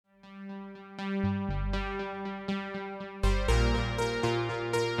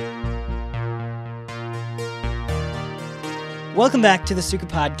Welcome back to the Suka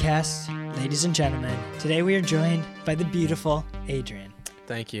Podcast, ladies and gentlemen. Today we are joined by the beautiful Adrian.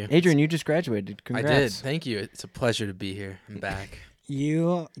 Thank you. Adrian, you just graduated. Congrats. I did. Thank you. It's a pleasure to be here. I'm back.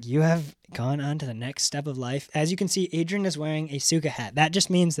 You have gone on to the next step of life. As you can see, Adrian is wearing a Suka hat. That just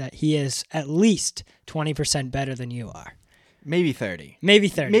means that he is at least 20% better than you are. Maybe 30. Maybe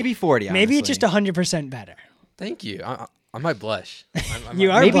 30. Maybe 40, honestly. Maybe it's just 100% better. Thank you. I might blush.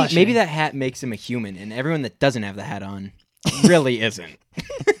 You are maybe, blushing. maybe that hat makes him a human, and everyone that doesn't have the hat on really isn't.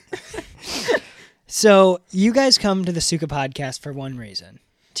 So you guys come to the Suka Podcast for one reason,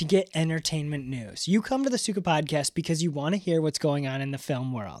 to get entertainment news. You come to the Suka Podcast because you want to hear what's going on in the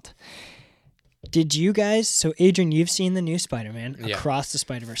film world. Did you guys, so Adrian, you've seen the new Spider-Man, Yeah. Across the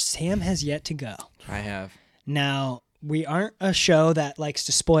Spider-Verse. Sam has yet to go. I have. Now, we aren't a show that likes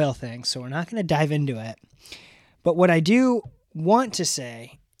to spoil things, so we're not going to dive into it. But what I do want to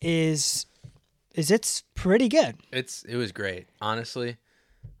say is it's pretty good. It was great. Honestly,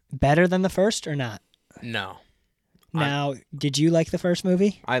 Better than the first or not? no. Now, did you like the first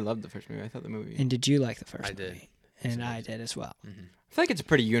movie? I loved the first movie. I thought the movie... And did you like the first I movie? did. And I did as well. I feel like it's a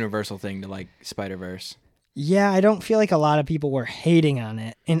pretty universal thing to like Spider-Verse. Yeah, I don't feel like a lot of people were hating on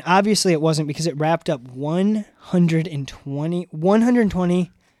it. And obviously it wasn't because it wrapped up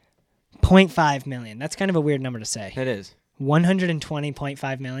 120.5 million. That's kind of a weird number to say. It is.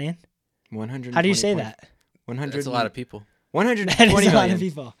 120.5 million? 100. How do you say that? 100. That's a lot of people. 120 That is a lot million. of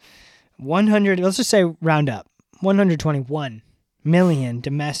people. 100, let's just say round up. 121 million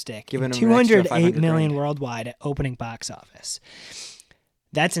domestic Giving and them an extra 208 500 million grand. worldwide at opening box office.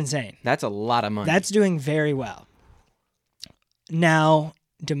 That's insane. That's a lot of money. That's doing very well. Now,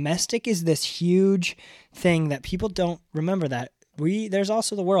 domestic is this huge thing that people don't remember that there's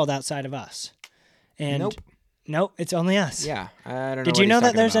also the world outside of us. And nope, it's only us. Yeah, I don't know. Did you know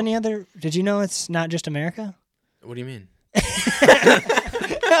that there's any other? Did you know it's not just America? What do you mean?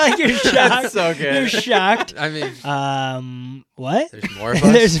 Like you're shocked. That's so good. You're shocked. I mean, What? there's more of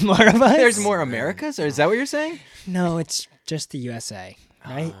us. There's more of us. There's more Americas, or is that what you're saying? No, it's just the USA,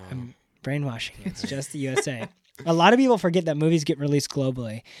 right? I'm brainwashing you. It's just the USA. A lot of people forget that movies get released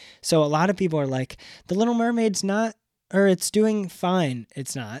globally. So a lot of people are like, The Little Mermaid's not, or it's doing fine.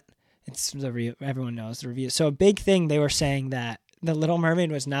 It's not. It's the everyone knows the review. So a big thing, they were saying that The Little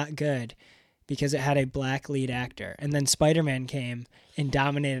Mermaid was not good because it had a black lead actor. And then Spider-Man came and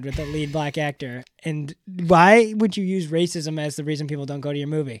dominated with the lead black actor. And why would you use racism as the reason people don't go to your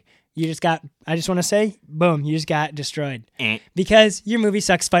movie? I just want to say, boom, you just got destroyed. Because your movie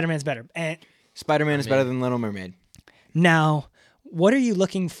sucks, Spider-Man's better. Spider-Man is better than Little Mermaid. Now, what are you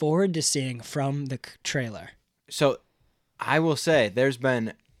looking forward to seeing from the trailer? So, I will say,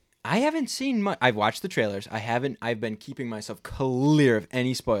 I haven't seen much. I've watched the trailers. I've been keeping myself clear of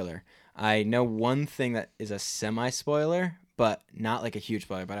any spoiler. I know one thing that is a semi-spoiler, but not like a huge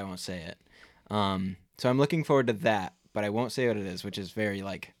spoiler, but I won't say it. So I'm looking forward to that, but I won't say what it is, which is very,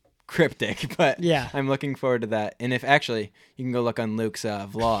 like, cryptic, but Yeah. I'm looking forward to that. And if actually, you can go look on Luke's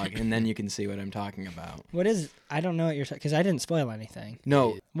vlog, and then you can see what I'm talking about. What is? I don't know what you're talking, because I didn't spoil anything.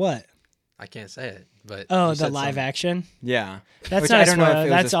 No, What? I can't say it, but Oh, you the said live something. action? yeah. That's Which not I a don't know spoiler. if it was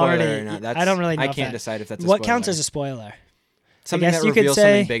That's a spoiler already. or not. I don't really know. I if can't that- decide if that's a What spoiler. counts as a spoiler? Something guess that you could reveals say-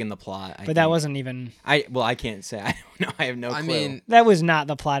 something big in the plot. But that wasn't even. I can't say. I don't know. I have no clue. I mean, That was not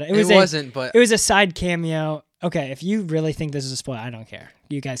the plot. It wasn't, but It was a side cameo. Okay, if you really think this is a spoiler, I don't care.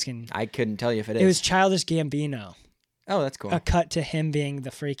 You guys can. I couldn't tell you if it is. It was Childish Gambino. Oh, that's cool. A cut to him being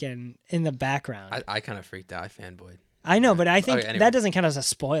the freaking in the background. I kind of freaked out. I fanboyed. I know, but I think Okay, anyway. that doesn't count as a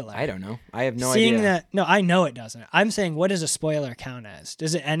spoiler. I don't know. I have no Seeing idea. that, no, I know it doesn't. I'm saying, what does a spoiler count as?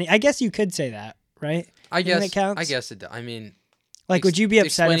 Does it any? I guess you could say that, right? I think guess it counts? I guess it does. I mean, Like, would you be upset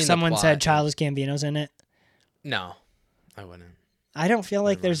explaining if the someone plot, said Childish Gambino's in it? no, I wouldn't. I don't feel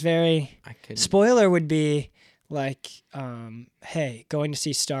like there's very. I couldn't. Spoiler would be like, hey, going to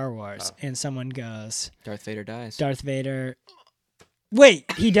see Star Wars, Oh. and someone goes, Darth Vader dies. Darth Vader. Wait,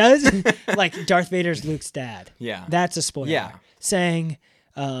 he does? Like, Darth Vader's Luke's dad. yeah. That's a spoiler. Yeah. Saying,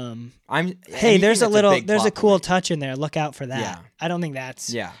 I'm. hey, anything there's a that's little, big there's a plot cool point. touch in there. Look out for that. Yeah. I don't think that's.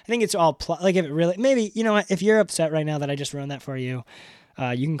 Yeah. I think it's all plot. Like, if it really, maybe, you know what? If you're upset right now that I just ruined that for you,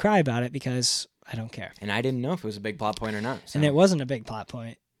 you can cry about it because I don't care. And I didn't know if it was a big plot point or not. So. And it wasn't a big plot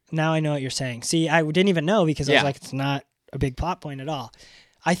point. Now I know what you're saying. See, I didn't even know because I was Yeah. like, it's not a big plot point at all.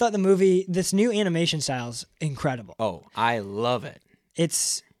 I thought the movie, this new animation style is incredible. Oh, I love it.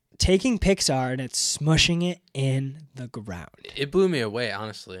 It's taking Pixar and it's smushing it in the ground. It blew me away,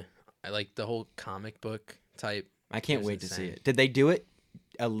 honestly. I like the whole comic book type. I can't It was wait to see insane. it. Did they do it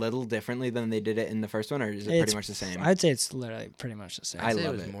a little differently than they did it in the first one, or is it pretty much the same? I'd say it's literally pretty much the same. I'd say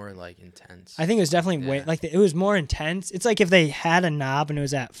love it was it. more like intense. I think it was definitely way Yeah. like it was more intense. It's like if they had a knob and it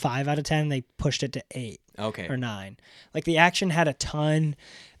was at 5 out of 10, they pushed it to 8 Okay. or 9. Like the action had a ton.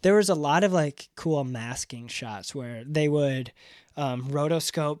 There was a lot of like cool masking shots where they would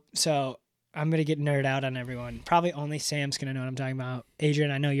rotoscope. So I'm gonna get nerd out on everyone. Probably only Sam's gonna know what I'm talking about.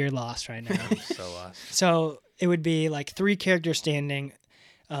 Adrian, I know you're lost right now. I'm so lost. So it would be like 3 characters standing,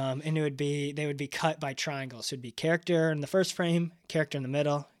 and they would be cut by triangles. So it'd be character in the first frame, character in the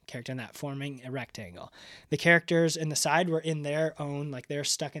middle, character in that forming a rectangle. The characters in the side were in their own, like they're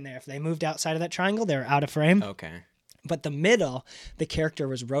stuck in there. If they moved outside of that triangle, they were out of frame. Okay. But the middle, the character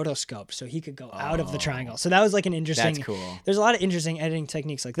was rotoscoped, so he could go out of the triangle. So that was like an interesting. That's cool. There's a lot of interesting editing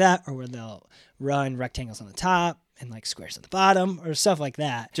techniques like that, or where they'll run rectangles on the top and like squares at the bottom, or stuff like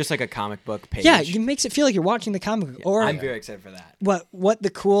that. Just like a comic book page. Yeah, it makes it feel like you're watching the comic book. Or I'm very excited for that. what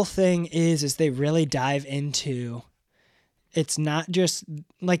the cool thing is they really dive into. It's not just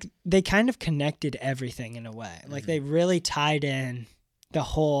like they kind of connected everything in a way. Like they really tied in the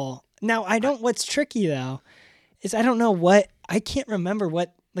whole. Now what's tricky though is I don't know I can't remember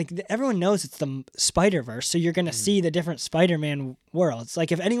what, like everyone knows it's the Spider-Verse, so you're going to see the different Spider-Man worlds.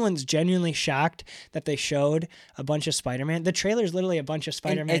 Like if anyone's genuinely shocked that they showed a bunch of Spider-Man, the trailer is literally a bunch of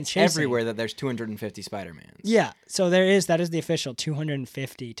Spider-Man It's chasing. everywhere that there's 250 Spider-Mans. Yeah, so that is the official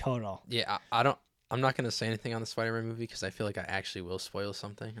 250 total. Yeah, I'm not gonna say anything on the Spider-Man movie because I feel like I actually will spoil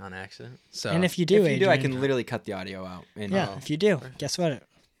something on accident. So And if you do, If you do, I Adrian, can literally cut the audio out. And, yeah, if you do, guess what?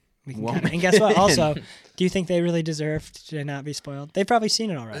 We can Won't cut it. And make guess what? it Also, in. do you think they really deserve to not be spoiled? They've probably seen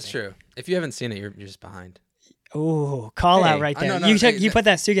it already. that's true. If you haven't seen it, you're just behind. Ooh, call out Hey, right I there. know, You put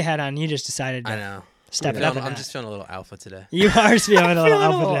that Suga hat on. You just decided I to know. step it Yeah. up. I'm just feeling a little alpha today. You are feeling a little Feeling a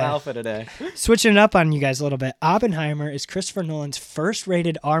alpha little today. alpha today. Switching it up on you guys a little bit. Oppenheimer is Christopher Nolan's first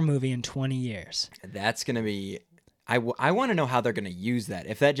rated R movie in 20 years. That's gonna be. I want to know how they're gonna use that.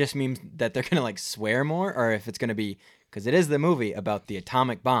 If that just means that they're gonna like swear more, or if it's gonna be because it is the movie about the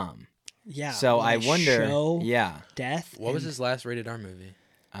atomic bomb. Yeah. So will I they wonder. show Yeah. death. What was and, his last rated R movie?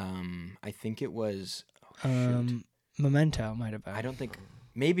 I think it was. Memento might have been. I don't think.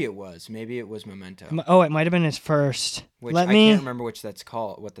 Maybe it was. Maybe it was Memento. Oh, it might have been his first. Which Let I me. can't remember which that's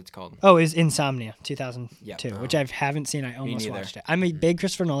called. What that's called. Oh, is Insomnia 2002, Yeah. which I haven't seen. I almost neither. watched it. I'm a big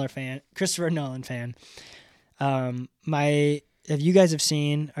Christopher Nolan fan. If you guys have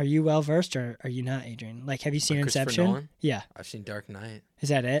seen, are you well versed or are you not, Adrian? Like, have you seen Christopher Inception? Nolan? Yeah. I've seen Dark Knight. Is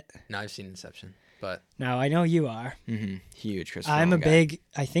that it? No, I've seen Inception. But No, I know you are. Huge Christopher I'm a Nolan guy. big.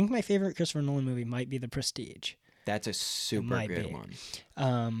 I think my favorite Christopher Nolan movie might be The Prestige. That's a super might good be.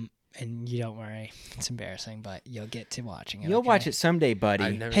 one. And you don't worry, it's embarrassing, but you'll get to watching it. You'll okay? watch it someday, buddy.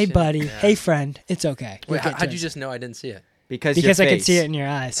 I've never Hey, seen it. buddy. Yeah. Hey, friend. It's okay. You'll Wait, get to how'd you it. just know I didn't see it? Because Because your I could see face. it in your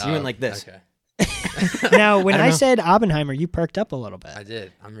eyes. You went like this. Okay. Now, when I don't I know. said Oppenheimer, you perked up a little bit. I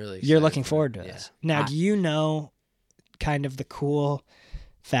did. I'm really You're excited looking for it. forward to Yeah. this. Now, do you know kind of the cool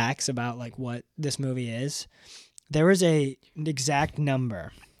facts about like what this movie is? There was an exact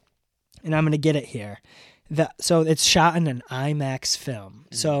number, and I'm going to get it here. So it's shot in an IMAX film.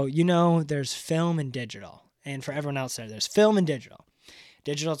 So there's film and digital, and for everyone else there's film and digital.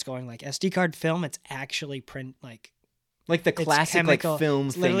 Digital, it's going like SD card. Film, it's actually print like Like the it's classic chemical, film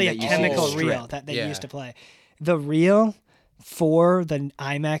it's thing literally that a you see chemical in the reel strip. that they Yeah. used to play. The reel for the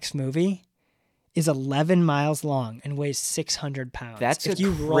IMAX movie is 11 miles long and weighs 600 pounds. That's if a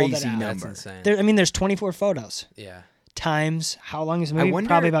you roll that crazy out. That's number. insane. There's 24 photos. Yeah. Times how long is the movie? wonder-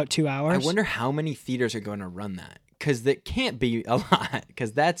 Probably about 2 hours. I wonder how many theaters are going to run that, because that can't be a lot,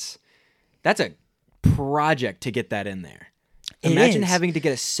 because that's a project to get that in there. It Imagine is. having to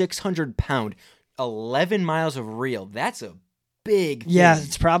get a 600-pound, 11 miles of reel. That's a big thing. Yeah,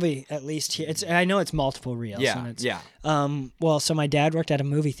 it's probably at least here. I know it's multiple reels. Yeah, and it's, yeah. Well, so my dad worked at a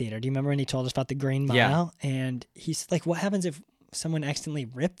movie theater. Do you remember when he told us about the Green Mile? Yeah. And he's like, "What happens if someone accidentally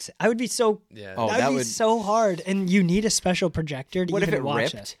rips it?" I would be so. Yeah. Oh, that that would be would- so hard, and you need a special projector to What if even it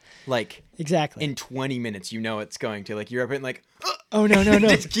watch ripped? it. Like, Exactly. in 20 minutes, it's going to. Like, you're up and like, Oh no. it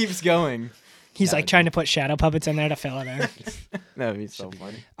just keeps going. He's That like would trying to put shadow puppets in there to fill it in. That would be so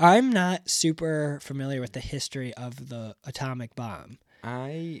funny. I'm not super familiar with the history of the atomic bomb.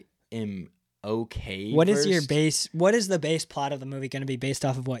 I am okay. What is your versed. base? What is the base plot of the movie going to be based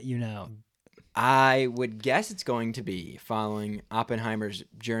off of what you know? I would guess it's going to be following Oppenheimer's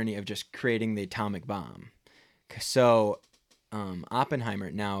journey of just creating the atomic bomb. So,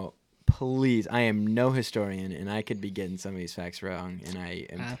 Oppenheimer. Now, please, I am no historian, and I could be getting some of these facts wrong. And I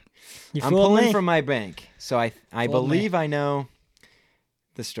am. You I'm fooled pulling me. from my bank, so I Fooled me. believe I know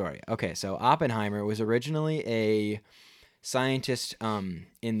the story. Okay, so Oppenheimer was originally a scientist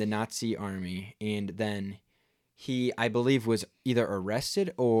in the Nazi army, and then he, I believe, was either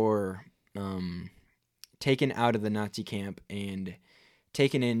arrested or taken out of the Nazi camp and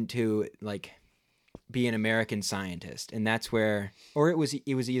taken into like be an American scientist, and that's where, or it was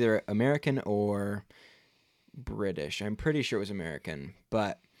either American or British. I'm pretty sure it was American,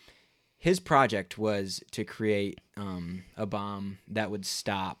 but his project was to create a bomb that would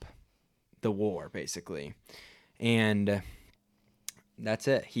stop the war, basically, and that's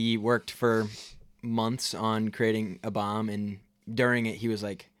it. He worked for months on creating a bomb, and during it, he was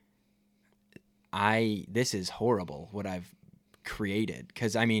like, this is horrible what I've created,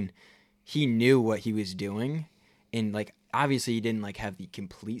 because I mean, he knew what he was doing, and like obviously he didn't like have the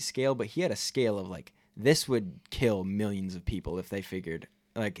complete scale, but he had a scale of like, this would kill millions of people if they figured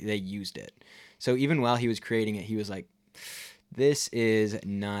like they used it. So even while he was creating it, he was like, this is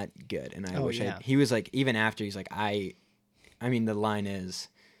not good. And he was like, even after, he's like, I mean, the line is,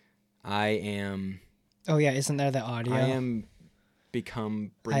 I am. Oh yeah, isn't there the audio? I am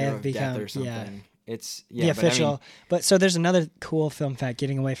become bringer of death or something. Yeah. It's the official. I mean, but so there's another cool film fact,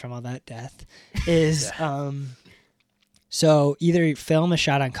 getting away from all that death, is so either film is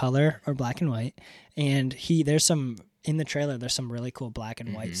shot on color or black and white, and there's some in the trailer. There's some really cool black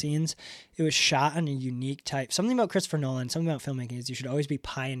and white scenes. It was shot on a unique type. Something about Christopher Nolan, something about filmmaking is you should always be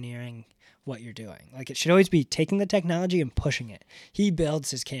pioneering what you're doing. Like it should always be taking the technology and pushing it. He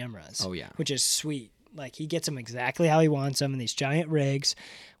builds his cameras. Oh yeah, which is sweet. Like he gets them exactly how he wants them in these giant rigs,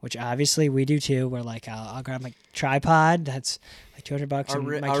 which obviously we do too. We're like, I'll grab my tripod. That's like $200.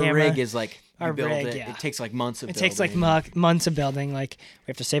 Our camera. rig is like, our build rig, it. yeah. It takes like months of It building. takes like months of building. Like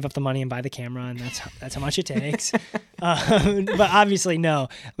we have to save up the money and buy the camera, and that's how much it takes. But obviously no.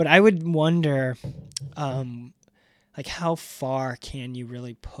 But I would wonder, like how far can you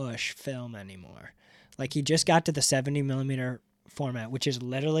really push film anymore? Like he just got to the 70 millimeter format, which is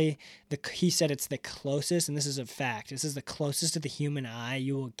literally he said it's the closest, and this is a fact, this is the closest to the human eye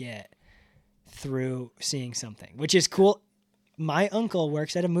you will get through seeing something, which is cool. My uncle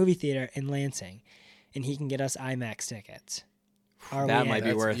works at a movie theater in Lansing, and he can get us IMAX tickets. That might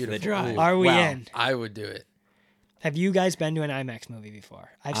be worth the drive. Are we in? I would do it. Have you guys been to an IMAX movie before?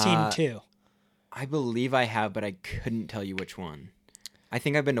 I've seen 2. I believe I have, but I couldn't tell you which one. I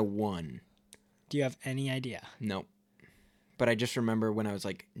think I've been to 1. Do you have any idea? Nope. But I just remember when I was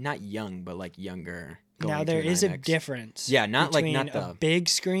like not young, but like younger. Now there is a difference. Yeah, not between the a big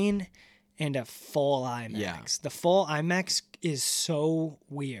screen and a full IMAX. Yeah. The full IMAX is so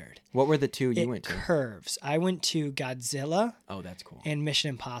weird. What were the two you went to? Curves. I went to Godzilla. Oh, that's cool. And Mission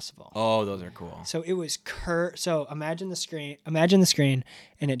Impossible. Oh, those are cool. So it was So imagine the screen,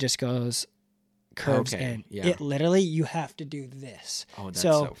 and it just goes curves in. Yeah. It literally, you have to do this. Oh, that's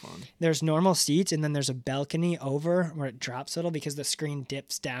so fun. There's normal seats, and then there's a balcony over where it drops a little because the screen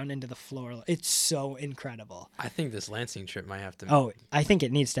dips down into the floor. It's so incredible. I think this Lansing trip might have to. Oh, I think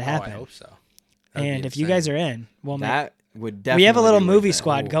it needs to happen. I hope so. And if you guys are in, we'll that would definitely. We have a little be movie worth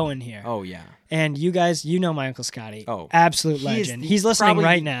squad it. going here. Oh yeah. And you guys, my Uncle Scotty. Oh, absolute legend. He's listening probably,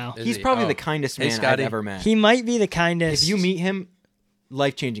 right now. He's probably the kindest man I've ever met. He might be the kindest. If you meet him,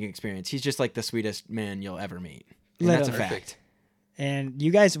 life-changing experience. He's just like the sweetest man you'll ever meet. And that's a fact. And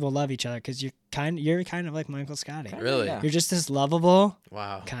you guys will love each other because you're kind of like my Uncle Scotty. Really? Yeah. You're just this lovable,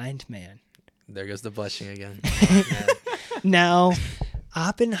 wow, kind man. There goes the blushing again. Now,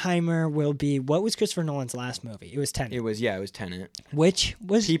 Oppenheimer will be, what was Christopher Nolan's last movie? It was Tenet. It was Tenet. Which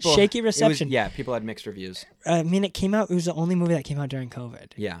was shaky reception. People had mixed reviews. I mean, it was the only movie that came out during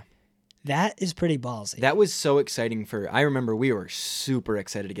COVID. Yeah. That is pretty ballsy. That was so exciting I remember we were super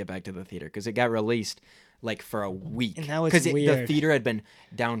excited to get back to the theater because it got released like for a week. And that was weird. Because the theater had been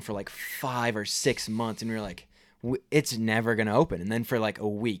down for like 5 or 6 months, and we were like, it's never going to open. And then for like a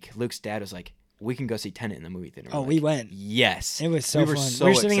week, Luke's dad was like, we can go see Tenet in the movie theater. We went. Yes. It was so fun. So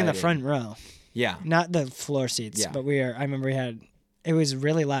we were sitting in the excited. front row. Yeah. Not the floor seats, but I remember it was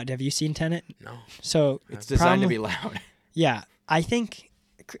really loud. Have you seen Tenet? No. So it's designed to be loud. Yeah. I think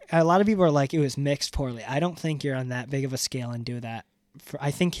a lot of people are like, it was mixed poorly. I don't think you're on that big of a scale and do that.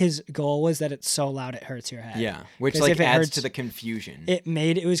 I think his goal was that it's so loud it hurts your head. Yeah, which like adds to the confusion.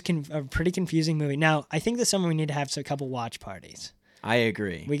 It was a pretty confusing movie. Now, I think this summer we need to have a couple watch parties. I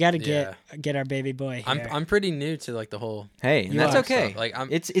agree. We got to get our baby boy here. I'm pretty new to like the whole. Hey, and that's okay. Stuff. Like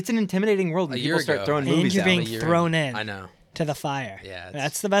it's an intimidating world when people start throwing movies you're out. being thrown in. I know. To the fire. Yeah,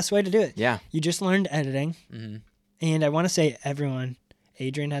 that's the best way to do it. Yeah. You just learned editing, and I want to say everyone.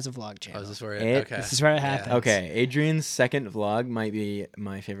 Adrian has a vlog channel. Oh, is this where This is where it happens. Okay, Adrian's second vlog might be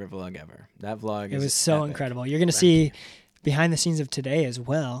my favorite vlog ever. That vlog was so incredible. You're going to see behind the scenes of today as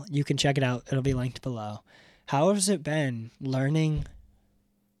well. You can check it out. It'll be linked below. How has it been learning,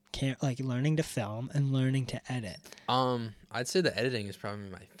 learning to film and learning to edit? I'd say the editing is probably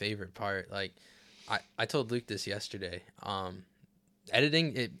my favorite part. Like, I told Luke this yesterday.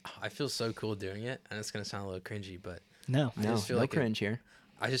 Editing, I feel so cool doing it, and it's gonna sound a little cringy, but No. I just feel no like cringe here.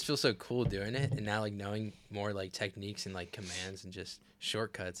 I just feel so cool doing it, and now like knowing more like techniques and like commands and just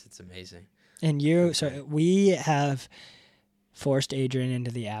shortcuts, it's amazing. And so we have forced Adrian into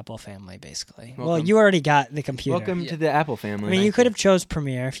the Apple family, basically. Well, Welcome. you already got the computer. Welcome Yeah. to the Apple I family. mean, you could have chose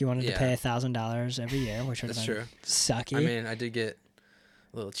Premiere if you wanted to Yeah. pay $1,000 every year, which would have That's been true. sucky. I mean, I did get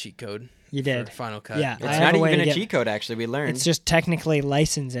a little cheat code. You did. For Final Cut. Yeah, It's I have not a way even to a get- cheat code, actually. We learned. It's just technically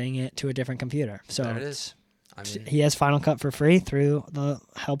licensing it to a different computer. So There it is. I mean, he has Final Cut for free through the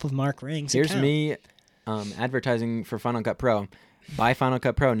help of Mark Rings. Here's account. me advertising for Final Cut Pro. Buy Final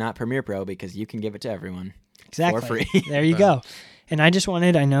Cut Pro, not Premiere Pro, because you can give it to everyone. Exactly. For free. There you go. And I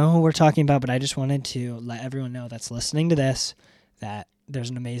know we're talking about, but I just wanted to let everyone know that's listening to this that there's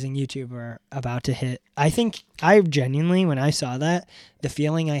an amazing YouTuber about to hit. I think I genuinely, when I saw that, the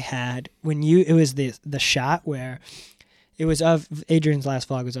feeling I had it was the shot where it was of Adrian's last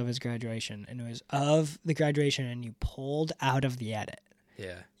vlog was of his graduation, and it was of the graduation, and you pulled out of the edit.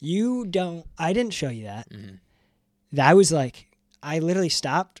 yeah. I didn't show you that. Mhm. That was like, I literally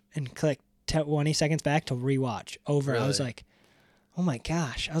stopped and clicked 20 seconds back to rewatch over. I was Really? like, oh my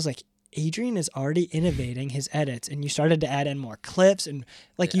gosh. I was like, Adrian is already innovating his edits, and you started to add in more clips, and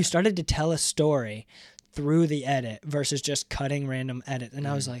like you started to tell a story through the edit versus just cutting random edit. And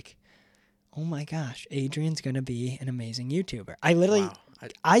I was like, oh my gosh, Adrian's going to be an amazing YouTuber. I literally, Wow.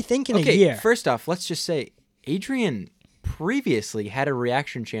 I think in a Okay, year. first off, let's just say Adrian previously had a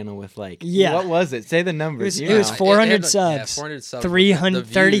reaction channel with Yeah. what was it? Say the numbers. It you was know. 400 Yeah, subs, 400 subs.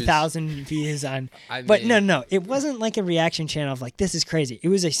 330,000 views on. I But mean, no, it wasn't like a reaction channel of like, this is crazy. It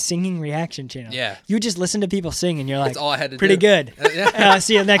was a singing reaction channel. Yeah. You just listen to people sing and you're like, That's all I had to pretty do. good. Yeah.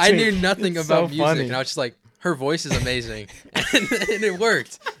 See you next I week. knew nothing It's about so music, funny. and I was just like, her voice is amazing, and it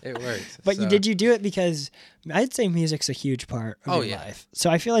worked. It worked. But So, did you do it because I'd say music's a huge part of Oh, your yeah. life.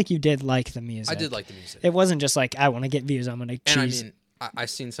 So I feel like you did like the music. I did like the music, It wasn't just like, I want to get views. I'm going to and I choose. mean, I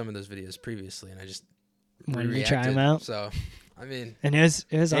seen some of those videos previously, and I just Wanted to try 'em reacted. out? So, I mean, And it was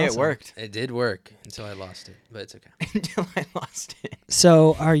Hey, awesome. it worked it did work until I lost it, but it's okay. until I lost it.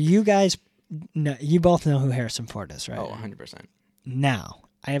 So are you guys, no, you both know who Harrison Ford is, right? Oh, 100%. Now,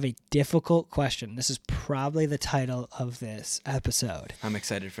 I have a difficult question. This is probably the title of this episode. I'm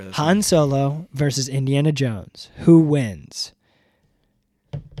excited for this. Han Solo versus Indiana Jones. Who wins?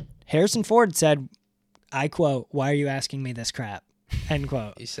 Harrison Ford said, I quote, "Why are you asking me this crap?" End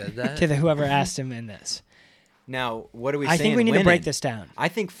quote. You said that. To whoever asked him in this. Now, what are we I saying? think we need to break winning? this down. I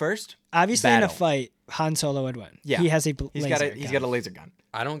think first, Obviously, in a battle. fight, Han Solo would win. Yeah. He has a he's laser got a laser gun.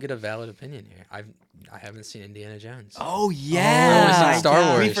 I don't get a valid opinion here. I haven't seen Indiana Jones. Oh yeah, Or was it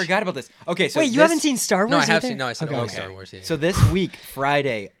Star We Wars? forgot about this. Okay, so Wait, you this- haven't seen Star Wars? No, I have either? seen. No, I said Okay. only Okay. Star Wars. Yeah. So this week,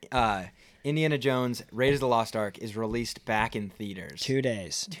 Friday, Indiana Jones: Raiders of the Lost Ark is released back in theaters. 2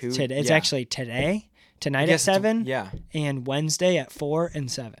 days. Two- It's yeah. actually tonight Yes, at 7, Yeah. and Wednesday at 4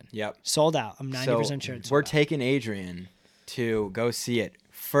 and 7. Yep. Sold out. I'm 90% sure it's sold we're out. taking Adrian to go see it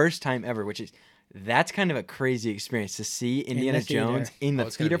first time ever, which is that's kind of a crazy experience to see Indiana theater. Jones in the Oh,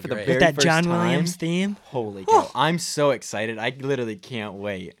 it's gonna theater be for the great. very With that first John time. Williams theme. Holy cow! I'm so excited. I literally can't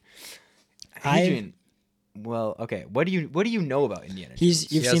wait. Adrian, well, okay. What do you know about Indiana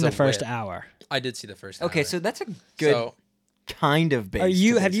Jones? You've He seen has the a first whip. hour. I did see the first. Okay, hour. so that's a good So kind of base. Have to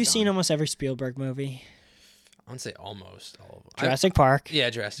you base it seen on. almost every Spielberg movie? I would say almost all of them. Jurassic Park. Yeah,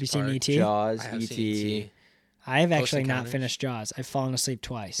 Jurassic Have you seen Park. E.T.? Jaws, I have seen E.T.? E.T. I have Close actually not Encounters? finished Jaws. I've fallen asleep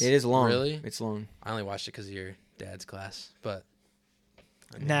twice. It is long. Really? It's long. I only watched it because of your dad's class, but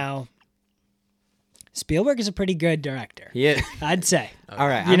I mean, Now, Spielberg is a pretty good director. Yeah. I'd say. All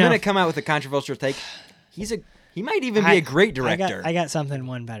right, You I'm know- gonna come out with a controversial take. He might even be a great director. I got something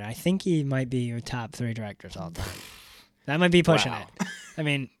one better. I think he might be your top 3 directors all time. That might be pushing Wow. it. I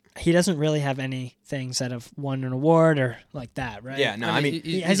mean, he doesn't really have any things that have won an award or like that, right? Yeah, no, I mean, has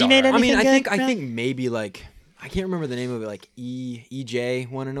he's he made alright. any- I Anything good, think maybe like I can't remember the name of it. Like EJ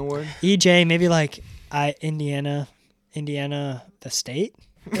won an award. EJ, maybe like Indiana, the state,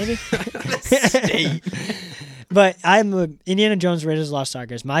 maybe. State. But Indiana Jones Raiders of the Lost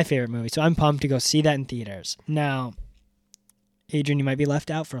Ark is my favorite movie, so I'm pumped to go see that in theaters. Now, Adrian, you might be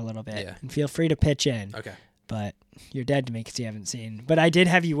left out for a little bit, Yeah. and feel free to pitch in. Okay. But you're dead to me because you haven't seen. But I did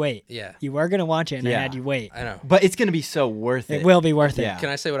have you wait. Yeah, You were gonna watch it, and I Yeah. had you wait. I know. But it's gonna be so worth it. It will be worth it. Yeah. Can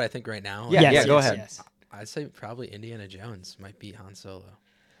I say what I think right now? Yeah, Yes, go yes, ahead. yes. I'd say probably Indiana Jones might beat Han Solo.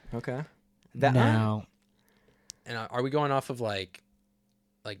 Okay. That Now, And are we going off of like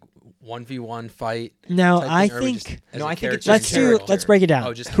like 1v1 fight? Now, type I thing, or are we think just as No, a I think it's character just in general? let's break it down.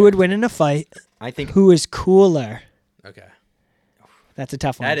 Oh, just Who would character. win in a fight? I think Who is cooler? Okay. That's a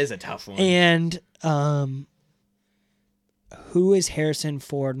tough one. that is a tough one. And who is Harrison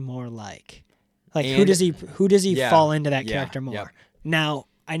Ford more like? Like who And- does he Yeah, fall into that yeah, character more? yep. Now,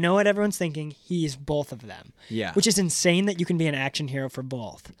 I know what everyone's thinking. He's both of them. Yeah. Which is insane that you can be an action hero for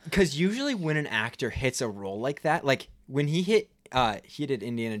both. Because usually when an actor hits a role like that, like when he did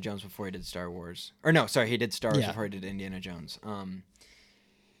Indiana Jones before he did Star Wars. Or no, sorry, he did Star Wars Yeah. before he did Indiana Jones.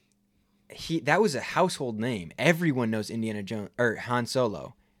 That was a household name. Everyone knows Indiana Jones or Han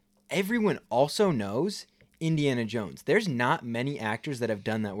Solo. Everyone also knows Indiana Jones. There's not many actors that have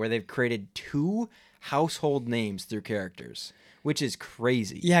done that where they've created two household names through characters, which is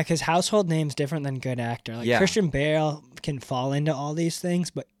crazy. Yeah, because household name's different than good actor. Like Yeah. Christian Bale can fall into all these things,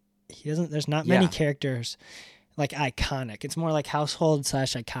 but he doesn't. There's not many Yeah. characters like iconic. It's more like household /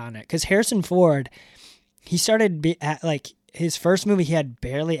 iconic. Because Harrison Ford, he started like his first movie. He had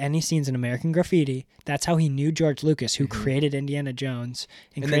barely any scenes in American Graffiti. That's how he knew George Lucas, who created Indiana Jones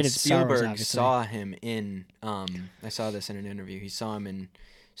and, And then created Star Wars. Spielberg Obviously, saw him in. I saw this in an interview. He saw him in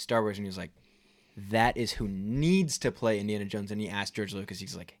Star Wars, and he was like, "That is who needs to play Indiana Jones." And he asked George Lucas,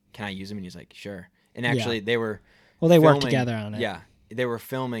 he's like, "Can I use him?" And he's like, "Sure." And actually, they were. well, they worked filming- together on it. Yeah, they were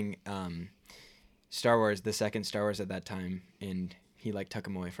filming Star Wars, the second Star Wars at that time, and he like took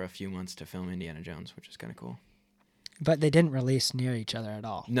him away for a few months to film Indiana Jones, which is kind of cool. But they didn't release near each other at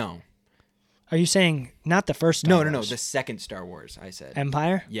all. No, Are you saying not the first? no, Star no, no. Wars? The second Star Wars, I said.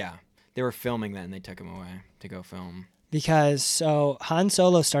 Empire. Yeah, they were filming that, and they took him away to go film. Because so Han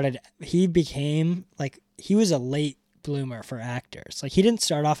Solo he was a late bloomer for actors. Like he didn't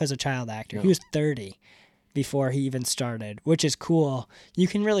start off as a child actor. No. He was 30 before he even started, which is cool. You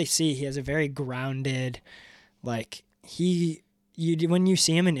can really see he has a very grounded, like when you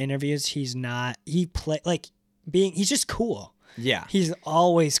see him in interviews, he's just cool. Yeah, He's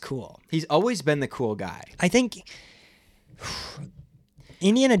always cool. he's always been the cool guy. I think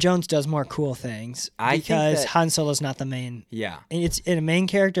Indiana Jones does more cool things I think because that- Han Solo's not the main. Yeah. It's a main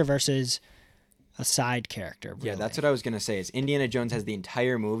character versus a side character. Really. Yeah, that's what I was going to say is Indiana Jones has the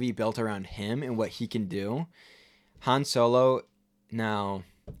entire movie built around him and what he can do. Han Solo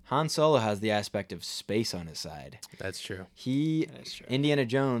has the aspect of space on his side. That's true. That's true. Indiana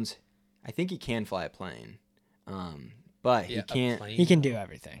Jones, I think he can fly a plane. But Yeah, he a plane. plane. He can do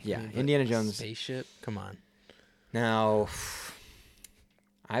everything. Yeah, But Indiana a Jones. spaceship. Come on. Now,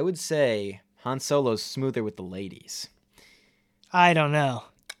 I would say Han Solo's smoother with the ladies. I don't know.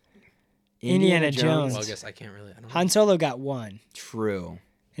 Indiana Jones. Well, I guess I can't really. I don't know. Han Solo got one True.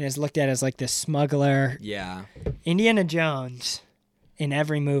 and is looked at as like this smuggler. Yeah. Indiana Jones in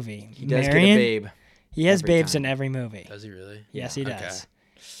every movie. He does Marion, get a babe. He has every babes time. in every movie. Does he really? Yes, he Okay. does.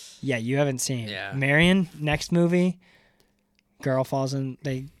 Yeah, you haven't seen. Yeah. Marion, next movie, girl falls in.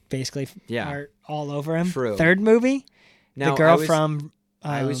 They basically Yeah. are all over him. True. Third movie, Now, the girl I was, from.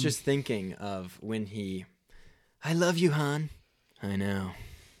 I was just thinking of when I love you, Han. I know.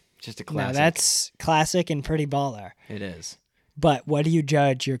 Just a No, classic. that's classic and pretty baller. It is. But what do you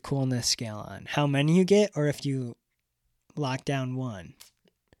judge your coolness scale on? How many you get, or if you lock down one?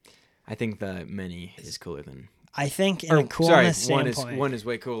 I think the mini is cooler than. I think in Or, a coolness sorry, standpoint. one is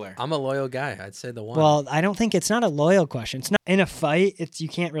way cooler. I'm a loyal guy. I'd say the one. Well, I don't think it's not a loyal question. It's not in a fight. You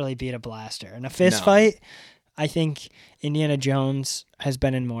can't really beat a blaster. In a fist No. fight, I think Indiana Jones has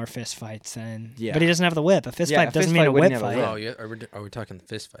been in more fist fights than. Yeah. But he doesn't have the whip. A fist Yeah, fight a doesn't fist mean fight a wouldn't whip have a fight. whip. oh, yeah. Are we talking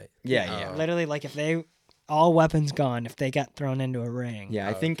fist fight? Yeah. Literally, like if they all weapons gone, if they got thrown into a ring. Yeah,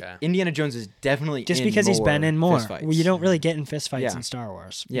 I Oh, think okay. Indiana Jones is definitely Just in because he's been in more. fistfights. Well, you don't really get in fist fights Yeah. in Star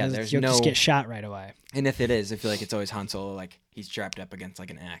Wars. Yeah, because there's you'll just no- get shot right away. And if it is, I feel like it's always Han Solo, like he's trapped up against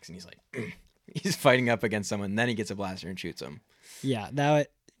like an axe, and he's like, he's fighting up against someone, and then he gets a blaster and shoots him. Yeah,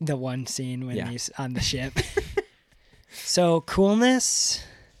 the one scene when Yeah. he's on the ship. So coolness.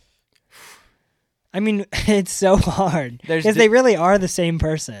 I mean, it's so hard There's because the- they really are the same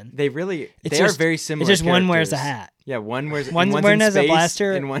person. They really, It's they are just- very similar. It's just one wears a characters. hat. Yeah, one wears. One's one's wearing in as a space,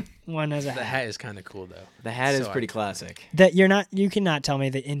 blaster. and one. One has a The hat. hat is kind of cool though. The hat is So pretty iconic. classic. That you cannot tell me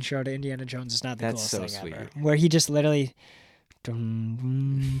the intro to Indiana Jones is not the That's coolest so thing ever. sweet. Where he just literally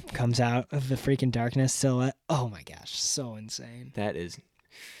comes out of the freaking darkness silhouette. Oh my gosh, so insane. That is.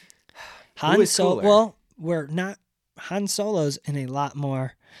 Han is Solo. cooler? Well, we're not. Han Solo's in a lot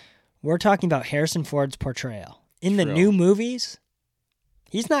more. We're talking about Harrison Ford's portrayal in the True. new movies.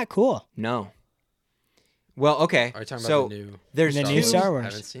 He's not cool. No. Well, okay. Are you talking so about the new? there's The two. new Star Wars. I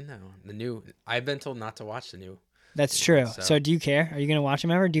haven't seen that one. The new. I've been told not to watch the new. That's true. So- So do you care? Are you gonna watch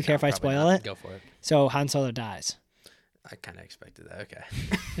him ever? Do you care if I Probably spoil not. it? Go for it. So Han Solo dies. I kind of expected that.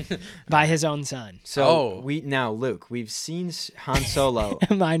 Okay. by his own son. So Luke, we've seen Han Solo.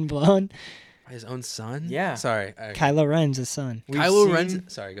 Mind blown. His own son? Yeah. Sorry. Okay. Kylo Ren's his son. We've Kylo seen-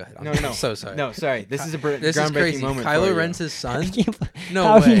 Ren's. Sorry, go ahead. No, I'm no. so sorry. No, sorry. This is a This is groundbreaking crazy. moment. Kylo for Ren's you. his son? No No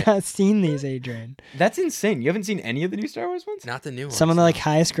How have way. you not seen these, Adrian? That's insane. You haven't seen any of the new Star Wars ones? Not the new one. Some of the like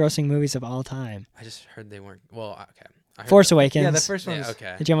highest grossing movies of all time. I just heard they weren't. Well, okay. I heard Force that- Awakens. Yeah, the first one. Yeah,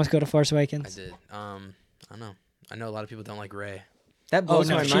 okay. Did you almost go to Force I Awakens? did. I don't know. I know a lot of people don't like Ray. That blows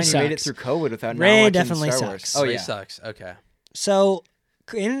no, my she mind. You made it sucks. through COVID without not Rey watching definitely Star Wars. sucks. Oh Ray yeah. sucks. Okay. So,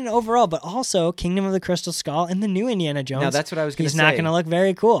 in and overall, but also Kingdom of the Crystal Skull and the new Indiana Jones. Now that's what I was going to He's say. not going to look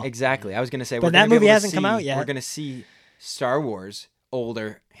very cool. Exactly. I was going to say. But we're that gonna be movie able to hasn't come see- out yet. We're going to see Star Wars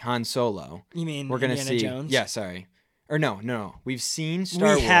older Han Solo. You mean We're going to Indiana see. Jones? Yeah. Sorry. Or no. We've seen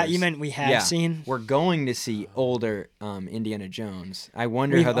Star we Wars. You meant we have Yeah. seen? We're going to see older Indiana Jones. I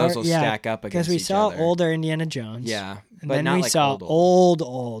wonder We've how those will yeah, stack up against because we each saw other. older Indiana Jones. Yeah, And but then not we like saw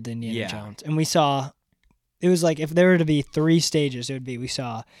old Indiana Yeah. Jones. And we saw, it was like, if there were to be 3 stages, it would be, we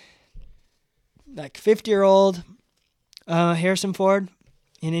saw like 50-year-old Harrison Ford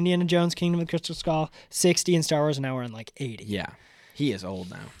in Indiana Jones, Kingdom of the Crystal Skull, 60 in Star Wars, and now we're in like 80. Yeah, he is old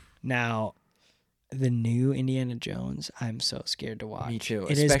now. Now, the new Indiana Jones, I'm so scared to watch. Me too,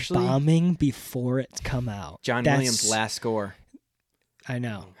 It especially- is bombing before it's come out. John Williams' last score. I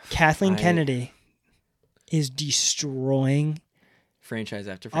know. Kathleen I- Kennedy is destroying. Franchise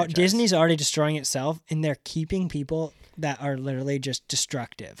after franchise. Disney's already destroying itself, and they're keeping people that are literally just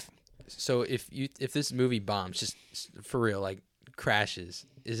destructive. So if this movie bombs, just for real, like crashes,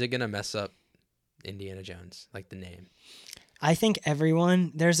 is it gonna mess up Indiana Jones, like the name? I think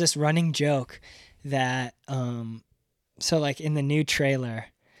everyone, there's this running joke that so like in the new trailer,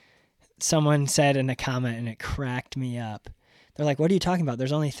 someone said in a comment and it cracked me up. They're like, what are you talking about?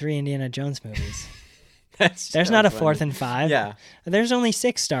 There's only 3 Indiana Jones movies. There's so not a funny. 4th and 5. Yeah. There's only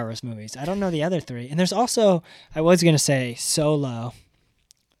 6 Star Wars movies. I don't know the other 3. And there's also, I was going to say Solo,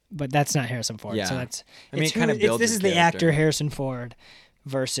 but that's not Harrison Ford. Yeah. So that's, I mean, it's it kind of builds this his is the character. actor Harrison Ford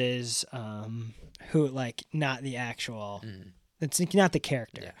versus who, like, not the actual, it's not the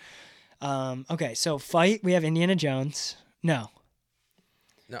character. Yeah. Okay, so fight, we have Indiana Jones. No.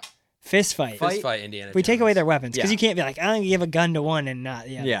 Fist fight. Fist fight Indiana. We take away Jones. their weapons because Yeah. you can't be like, I'm going to give a gun to one and not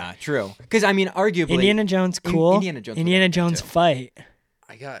the other. Yeah, true. Because I mean, arguably, Indiana Jones, cool. Indiana Jones would Indiana have been Jones too. fight.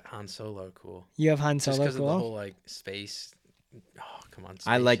 I got Han Solo cool. You have Han Just Solo, because of the cool. whole like space. Oh come on.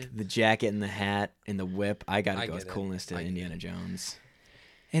 I like spaceship. the jacket and the hat and the whip. I gotta I go get with it. coolness to I get Indiana Jones.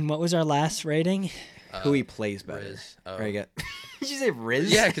 And what was our last rating? Who he plays better. Riz. Oh. Or you got. Did you say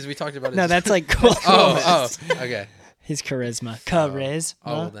Riz? Yeah, because we talked about. No, his- that's like cool. Oh, okay. His charisma. Charisma.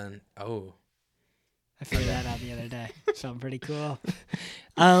 Oh, then. Oh. I figured that out the other day. Felt pretty cool.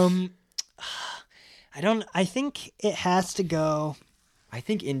 I think it has to go. I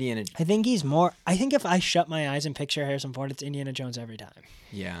think Indiana. I think he's more. I think if I shut my eyes and picture Harrison Ford, it's Indiana Jones every time.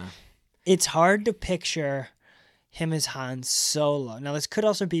 Yeah. It's hard to picture him as Han Solo. Now, this could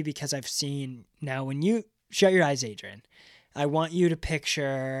also be because I've seen. Now, when you shut your eyes, Adrian, I want you to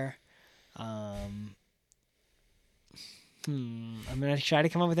picture. I'm going to try to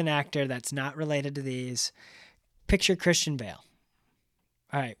come up with an actor that's not related to these. Picture Christian Bale.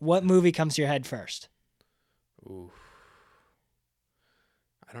 All right. What movie comes to your head first? Ooh.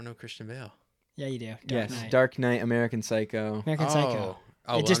 I don't know Christian Bale. Yeah, you do. Yes. Knight. Dark Knight, American Psycho. American Psycho.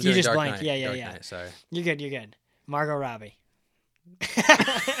 Oh, It just- I'm you doing just Dark blanked. Knight. Yeah, Dark yeah. Knight, sorry. You're good. You're good. Margot Robbie.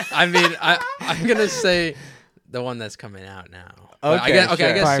 I mean, I'm gonna say the one that's coming out now. But I Okay, guess, sure.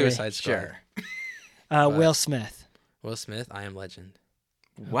 I guess Barbie. Suicide Squad. Sure. Will Smith. Will Smith, I Am Legend.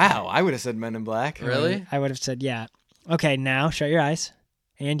 Wow, I would have said Men in Black. Really? I would have said yeah. Okay, now shut your eyes.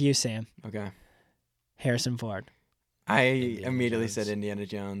 And you, Sam. Okay. Harrison Ford. I Indiana immediately Jones. said Indiana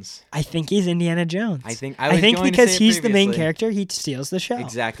Jones. I think he's Indiana Jones. I think I was think going to because say it he's the main previously. character, he steals the show.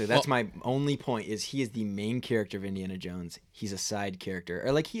 Exactly. That's Well- my only point. Is he is the main character of Indiana Jones. He's a side character,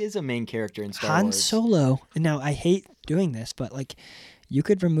 or like he is a main character in Star Han Wars. Solo. Now I hate doing this, but like you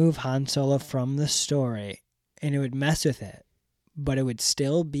could remove Han Solo from the story and it would mess with it, but it would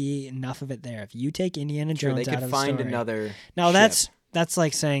still be enough of it there. If you take Indiana Sure, Jones they out could of the find story, another. now ship. that's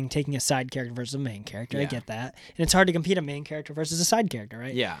like saying taking a side character versus a main character. I Yeah. get that, and it's hard to compete a main character versus a side character,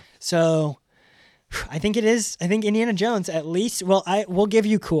 right? Yeah. So I think it is. I think Indiana Jones at least. Well, we'll give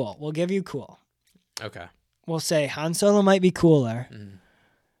you cool. We'll give you cool. Okay. We'll say Han Solo might be cooler,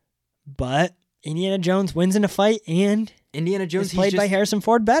 but Indiana Jones wins in a fight and Indiana Jones. is played he's by just, Harrison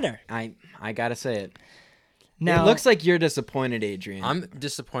Ford better. I gotta say it. Now It looks like you're disappointed, Adrian. I'm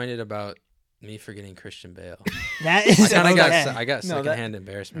disappointed about me forgetting Christian Bale. that I is kind of okay. I got No, that- secondhand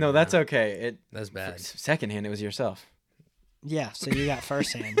embarrassment. no, right that's now. okay. That's bad. Secondhand, it was yourself. Yeah, so you got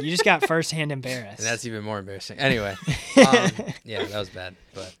firsthand. You just got firsthand embarrassed. And that's even more embarrassing. Anyway, yeah, that was bad.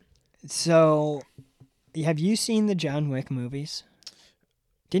 But So, have you seen the John Wick movies?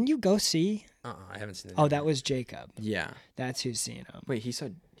 Didn't you go see? I haven't seen. Oh, that was Jacob. Yeah. That's who's seen them. Wait, he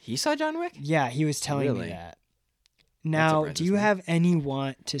saw John Wick? Yeah, he was telling me Really? that. Now, surprises do you me. have any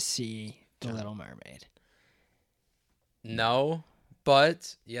want to see The Little Mermaid? No,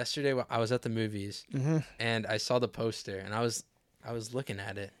 but yesterday I was at the movies Mm-hmm. and I saw the poster and I was looking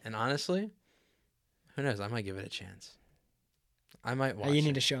at it, and honestly, who knows? I might give it a chance. I might watch. You need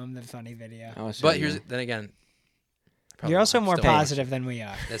it. to show him the funny video. But then again, You're also more still watch positive than we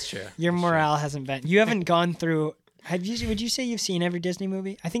are. it. That's true. Your That's true. morale hasn't been. You haven't gone through. Would you say you've seen every Disney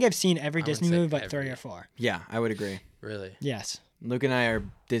movie? I think I've seen every I wouldn't Disney say movie, but every. 3 or 4. Yeah, I would agree. Really? Yes, Luke and I are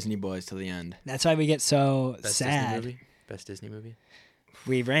Disney boys till the end. that's why we get so Best sad. Disney movie? Best Disney movie?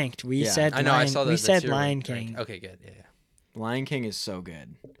 We ranked. We Yeah. said. I know. I saw We the said tier Lion rank. King. Okay, good. Yeah. Lion King is so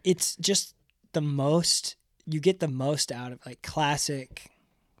good. It's just the most. You get the most out of like classic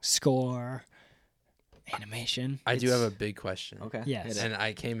score, animation. I do have It's- a big question. Okay. Yes. Hit it. And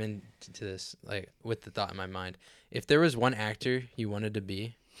I came into this like with the thought in my mind: if there was one actor you wanted to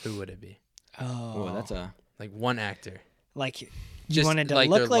be, who would it be? Oh, that's a Like one actor. like you Just wanted to like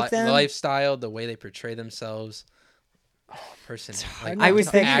look their like them. lifestyle, the way they portray themselves. Oh, person. hard I not was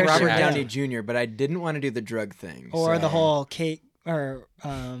to thinking pick Robert Christian Downey Bale. Jr., but I didn't want to do the drug thing. Or the so- whole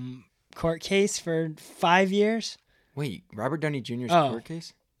court case for 5 years. Wait, Robert Downey Jr.'s Oh. court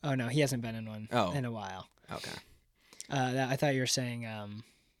case? Oh no, he hasn't been in one in a while. Okay. I thought you were saying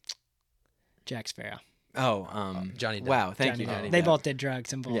Jack Sparrow. Oh, Johnny Depp. Wow, thank Johnny you, Depp. Johnny They Depp. both did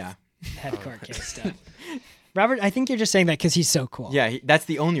drugs and both Yeah. had court case stuff. Robert, I think you're just saying that because he's so cool. Yeah, that's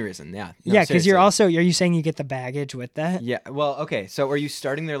the only reason. Yeah. No, Yeah, because you're seriously. also. Are you saying you get the baggage with that? Yeah. Well, okay. So, are you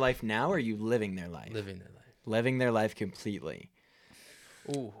starting their life now, or are you living their life? Living their life. Living their life completely.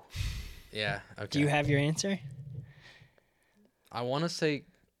 Ooh. Yeah. Okay. Do you have your answer? I want to say,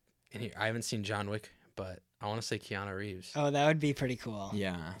 and I haven't seen John Wick, but I want to say Keanu Reeves. Oh, that would be pretty cool.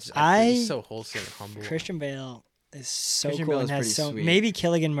 Yeah. He's so wholesome and humble. Christian Bale is so Christian cool Bale and is has pretty so sweet. maybe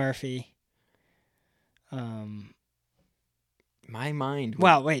Killian Murphy. My mind. would-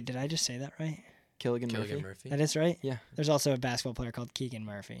 Wow, wait, did I just say that right? Killian Killian Murphy. Murphy. That is right. Yeah. There's also a basketball player called Keegan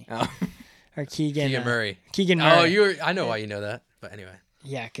Murphy Oh. or Keegan. Keegan Murray. Keegan Murray. Oh, I know why you know that. But anyway.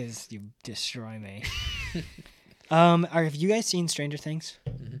 Yeah, because you destroy me. Have you guys seen Stranger Things?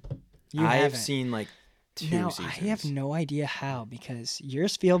 You I have haven't. seen like 2 Now seasons. I have no idea how because you're a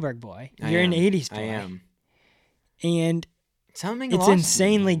Spielberg boy. I You're an am. '80s boy. I am. And Something it's lost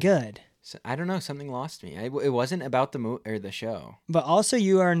insanely me. good. So, I don't know. Something lost me. It wasn't about the or the show. But also,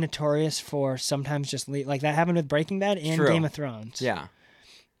 you are notorious for sometimes just like that happened with Breaking Bad and True. Game of Thrones. Yeah.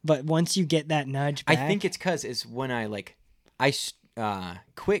 But once you get that nudge back, I think it's because it's when I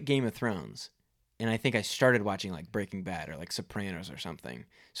quit Game of Thrones, and I think I started watching like Breaking Bad or like Sopranos or something.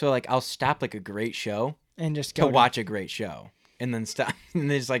 So like I'll stop like a great show and just to go watch a great show, and then stop. And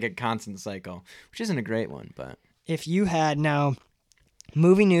there's like a constant cycle, which isn't a great one, but If you had now,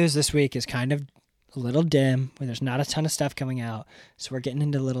 movie news this week is kind of a little dim. Where there's not a ton of stuff coming out, so we're getting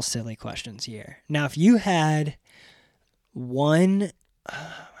into little silly questions here. Now, if you had one,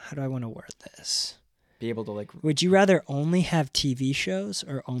 how do I want to word this? be able to like. Would you rather only have TV shows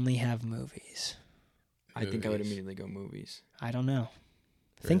or only have movies? I think I would Movies. immediately go movies. I don't know.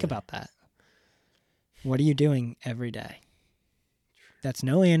 Think Really? about that. What are you doing every day? That's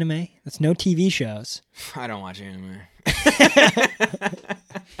no anime. That's no TV shows. I don't watch anime.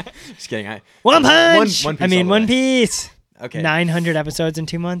 Just kidding. One Punch. One Piece I mean, all the One way. Piece. Okay. 900 episodes in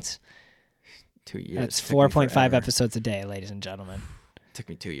 2 months. 2 years. That's Took me 4.5 forever. episodes a day, ladies and gentlemen. Took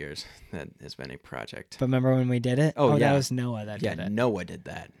me 2 years. That has been a project. But remember when we did it? Oh, that yeah. was Noah that Yeah, did it. Noah did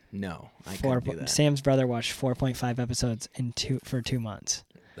that. No, I couldn't do that. Sam's brother watched 4.5 episodes for 2 months.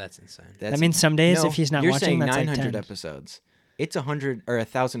 That's insane. That's- That means some days No, if he's not you're watching, saying that's like 900 10. episodes. It's 100 or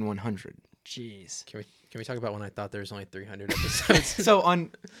 1,100. Jeez. Can we talk about when I thought there was only 300 episodes? So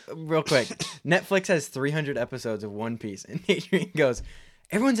on, real quick, Netflix has 300 episodes of One Piece, and Adrian goes,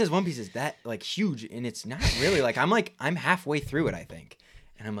 "Everyone says One Piece is that like huge, and it's not really. I'm halfway through it, I think."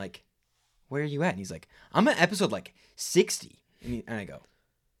 And I'm like, "Where are you at?" And he's like, "I'm at episode like 60," and I go,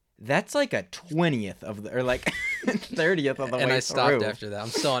 "That's like a 20th of the, or like 30th of the way and I stopped through." after that. I'm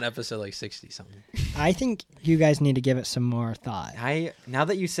still on episode like 60 something. I think you guys need to give it some more thought. Now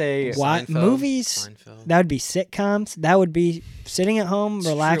that you say What Seinfeld, movies? Seinfeld. That would be sitcoms. That would be sitting at home, It's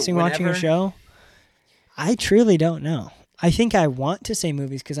true. relaxing, watching a Whenever- show. I truly don't know. I think I want to say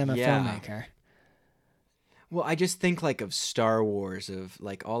movies because I'm a Yeah. filmmaker. Well, I just think like of Star Wars, of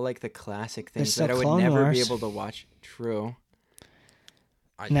like all like the classic There's things still that I would Clone never be Wars. able to watch. True.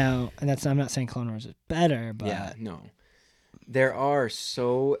 Now, and I'm not saying Clone Wars is better, but Yeah, no.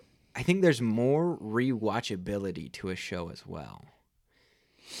 I think there's more rewatchability to a show as well.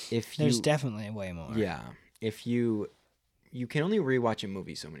 There's definitely way more. Yeah. If you can only rewatch a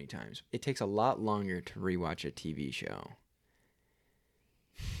movie so many times. It takes a lot longer to rewatch a TV show.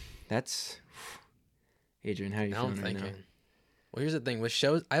 That's Adrian, how are you Now I'm feeling right thinking. now? Well, here's the thing with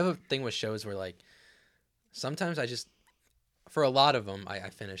shows. I have a thing with shows where like sometimes for a lot of them I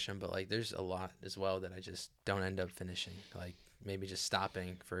finish them, but like there's a lot as well that I just don't end up finishing. Like maybe just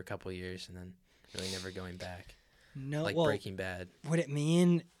stopping for a couple years and then really never going back. No, Like well, Breaking Bad. would it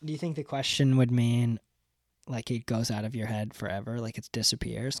mean? Do you think the question would mean like it goes out of your head forever, like it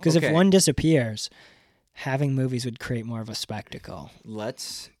disappears? Because if Okay. one disappears, having movies would create more of a spectacle.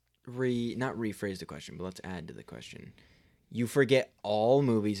 Let's not rephrase the question, but let's add to the question. You forget all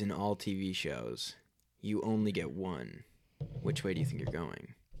movies and all TV shows. You only get one. Which way do you think you're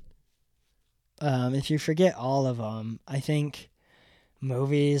going? If you forget all of them, I think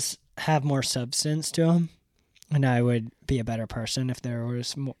movies have more substance to them, and I would be a better person if there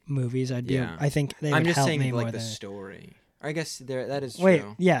was movies. I'd be. Yeah. I think they I'm would just help saying me more like the than. story. I guess that is Wait,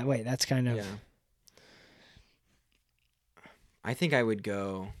 true. yeah, wait. That's kind of. Yeah. I think I would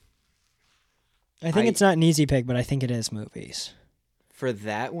go I think it's not an easy pick, but I think it is movies. for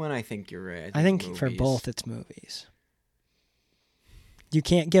that one. I think you're right. I think for movies. both, it's movies. You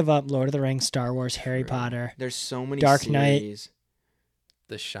can't give up Lord of the Rings, Star Wars, Harry True. Potter. There's so many Dark Knight. series.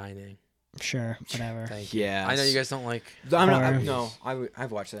 The Shining. Sure, whatever. Thank you. Yeah. I know you guys don't like.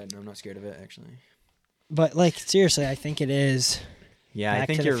 I've watched that and I'm not scared of it actually. But like seriously, I think it is. Yeah, Back I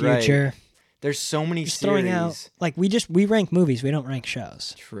think to you're the Future. right. There's so many Just series. throwing out like we rank movies. We don't rank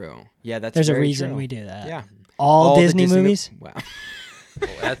shows. True. Yeah, that's There's a very reason true. we do that. Yeah. All the Disney movies. Wow. Oh,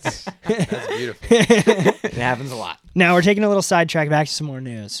 that's beautiful. It happens a lot. Now we're taking a little sidetrack back to some more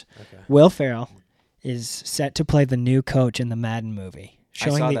news. Okay. Will Ferrell is set to play the new coach in the Madden movie,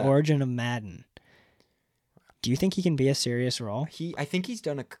 showing saw the that. origin of Madden. Do you think he can be a serious role? I think he's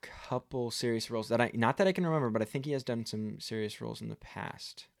done a couple serious roles not that I can remember, but I think he has done some serious roles in the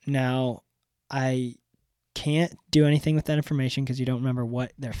past. Now, I can't do anything with that information because you don't remember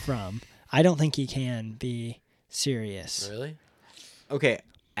what they're from. I don't think he can be serious. Really? Okay,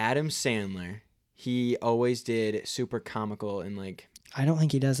 Adam Sandler. He always did super comical and like. I don't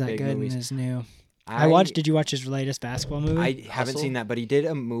think he does that Big good movies. in his new. I watched. Did you watch his latest basketball movie? I haven't Hustle? seen that, but he did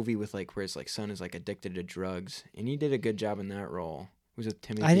a movie with like where his like son is like addicted to drugs, and he did a good job in that role. It was with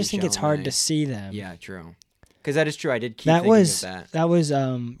Timothy. I just think it's hard Chalamet. to see them. Yeah, true. Because that is true. I did keep that thinking was of that. that was.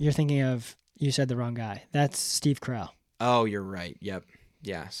 You're thinking of. You said the wrong guy. That's Steve Carell, Oh, you're right. Yep.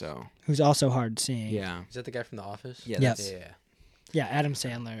 Yeah. So. who's also hard seeing. Yeah. Is that the guy from The Office? Yeah. Yep. That's, Yeah. Yeah, Adam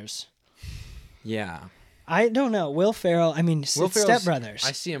Sandler's. yeah. I don't know. Will Ferrell. I mean, Will it's Ferrell's- Step Brothers.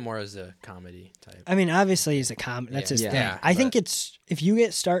 I see him more as a comedy type. I mean, obviously he's a That's his Yeah. thing. Yeah, I think but- it's if you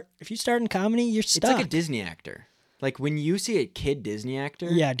start in comedy, you're It's stuck. like a Disney actor. Like when you see a kid Disney actor.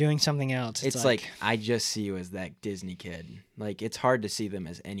 Yeah, doing something else. It's like I just see you as that Disney kid. Like it's hard to see them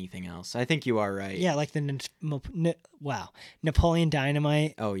as anything else. I think you are right. yeah, like the Napoleon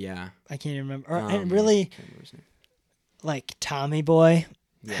Dynamite. Oh yeah. I can't even remember. Or, and can't really, remember his name. like Tommy Boy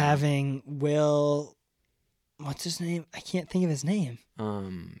Yeah. having Will. What's his name? I can't think of his name.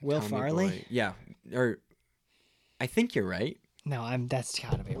 Will Tommy Farley? Boy. Yeah. Or I think you're right. No, that's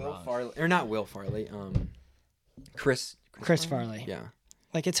gotta be Will wrong. Farley or not Will Farley. Chris Farley. Yeah.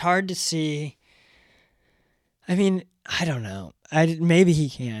 Like it's hard to see. I mean, I don't know. Maybe he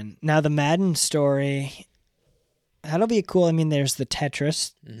can. Now the Madden story. That'll be cool. I mean, there's the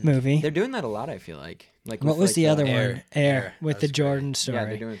Tetris Mhm. movie. They're doing that a lot, I feel like. Like What with, was like, the other Air. one? Air Air. with That the was great. Jordan story. Yeah,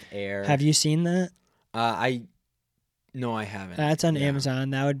 they're doing it with Air. Have you seen that? No, I haven't. That's on Yeah. Amazon.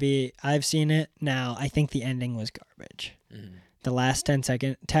 That would be. I've seen it. Now I think the ending was garbage. Mhm. The last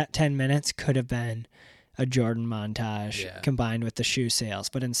 10 minutes could have been a Jordan montage Yeah. combined with the shoe sales,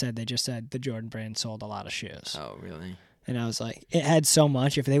 but instead they just said the Jordan brand sold a lot of shoes. Oh, really? And I was like, it had so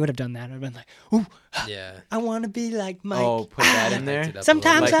much. If they would have done that, I'd have been like, ooh, Yeah. I want to be like Mike. Oh, put that in Hyped there. it up.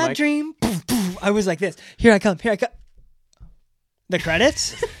 Sometimes Like I Mike? dream. Poof, poof. I was like this. Here I come. Here I come. The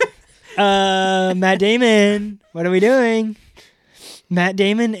credits. Matt Damon. What are we doing? Matt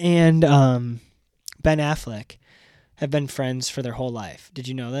Damon and Ben Affleck have been friends for their whole life. Did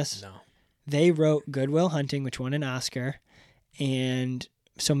you know this? No. They wrote Good Will Hunting, which won an Oscar, and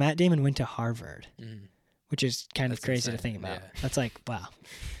so Matt Damon went to Harvard, Mhm. which is kind of That's crazy to insane, think about. yeah. That's like, wow.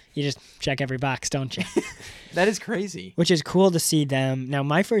 You just check every box, don't you? That is crazy. Which is cool to see them. Now,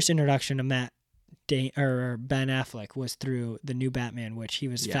 my first introduction to Matt or Ben Affleck was through the new Batman, which he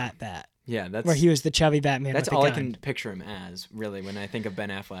was Yeah. Fat Bat, Yeah, that's where he was the chubby Batman. that's with the all I gun. can picture him as. Really, when I think of Ben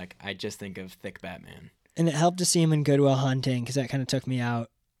Affleck, I just think of thick Batman. And it helped to see him in Good Will Hunting because that kind of took me out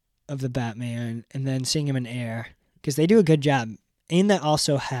of the Batman, and then seeing him in Air because they do a good job. And that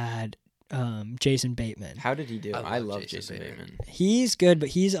also had Jason Bateman. How did he do? I I love love Jason Jason Bateman. Bateman. He's good, but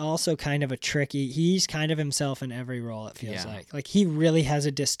he's also kind of a tricky. He's kind of himself in every role. It feels Yeah. like he really has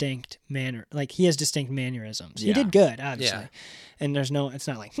a distinct manner. Like he has distinct mannerisms. He Yeah. did good, obviously. Yeah. And there's no. It's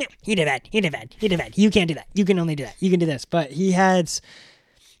not like no, he did that. He did that. He did that. You can't do that. You can only do that. You can do this. But he has.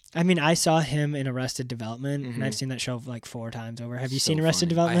 I mean, I saw him in Arrested Development, and I've seen that show like 4 times over. Have you So seen Arrested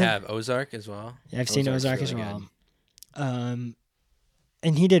funny. I Development? have Ozark as well. Yeah, I've seen Ozark's Ozark as really well.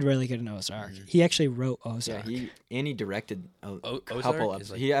 And he did really good in Ozark. He actually wrote Yeah, Ozark. he directed a Ozark couple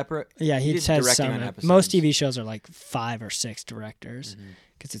is episodes. like- He did says directing some. on Most episodes. TV shows are like 5 or 6 directors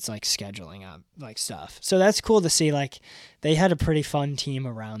because it's like scheduling up like stuff. So that's cool to see. Like they had a pretty fun team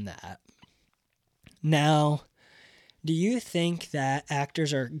around that. Now, do you think that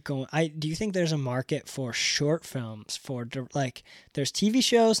actors are going? Do you think there's a market for short films for like there's TV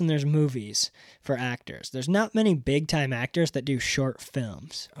shows and there's movies for actors? There's not many big time actors that do short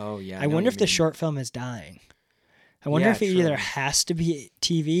films. Oh yeah. I know wonder what if you the mean. short film is dying. I wonder Yeah, if it true. either has to be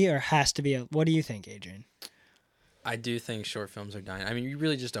TV or has to be a. What do you think, Adrian? I do think short films are dying. I mean, you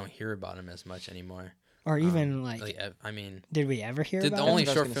really just don't hear about them as much anymore. Or even I mean, did we ever hear the about only it?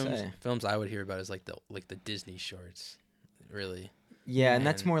 That's what I short was gonna say. films I would hear about is like the Disney shorts, really. Yeah, and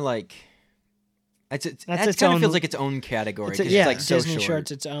that's Man. more like. That's its kind of own- feels like its own category. 'Cause Yeah, it's like so Disney short.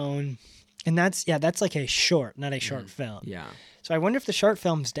 Shorts its own, and that's like a short, not a short film. Yeah. So I wonder if the short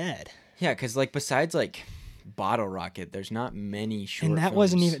film's dead. Yeah, because like besides like Bottle Rocket, there's not many short. And that films.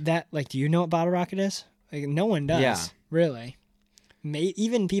 wasn't even that. Like, do you know what Bottle Rocket is? Like, no one does. Yeah. Really.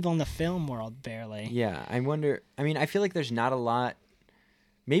 Even people in the film world barely. Yeah, I wonder. I mean, I feel like there's not a lot.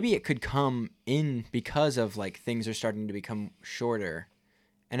 Maybe it could come in because of like things are starting to become shorter,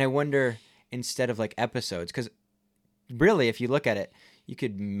 and I wonder instead of like episodes, because really, if you look at it, you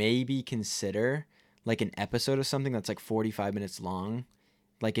could maybe consider like an episode of something that's like 45 minutes long.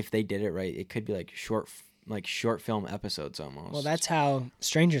 Like if they did it right, it could be like short film episodes almost. Well, that's how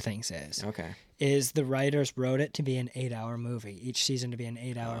Stranger Things is. okay. Is the writers wrote it to be an 8-hour movie, each season to be an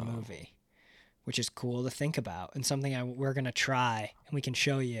 8-hour movie, which is cool to think about and something we're going to try and we can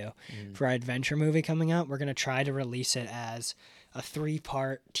show you for our adventure movie coming up. We're going to try to release it as a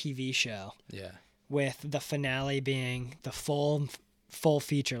 3-part TV show Yeah. with the finale being the full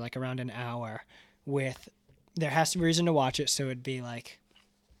feature, like around an hour with, there has to be a reason to watch it. So it'd be like,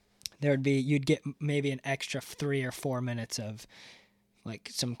 you'd get maybe an extra 3 or 4 minutes of like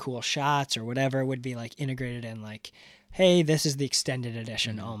some cool shots or whatever would be like integrated in, like, hey, this is the extended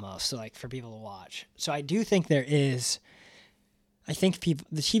edition almost. So like for people to watch. So I do think I think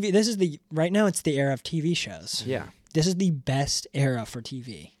right now it's the era of TV shows. Yeah. This is the best era for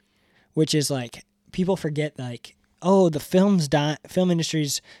TV, which is like people forget like, oh, the film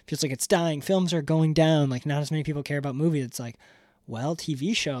industry's feels like it's dying. Films are going down. Like not as many people care about movies. It's like, well,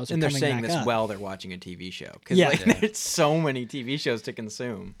 TV shows are And they're coming saying back this up. while they're watching a TV show. Because Yeah. like, there's so many TV shows to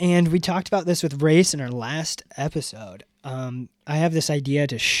consume. And we talked about this with Race in our last episode. I have this idea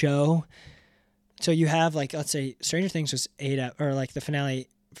to show. So you have like, let's say Stranger Things was 8 or like the finale,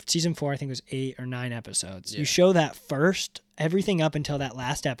 season 4, I think was 8 or 9 episodes. Yeah. You show that first, everything up until that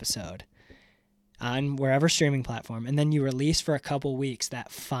last episode on wherever streaming platform, and then you release for a couple weeks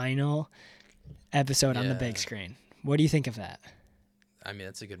that final episode on the big Yeah. screen. What do you think of that? I mean,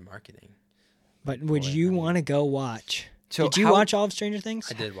 that's a good marketing. But would Boy, you I mean- want to go watch? So Did you how- watch all of Stranger Things?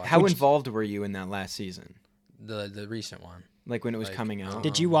 I did watch How it. involved were you in that last season? the recent one. Like when it was Like, coming out?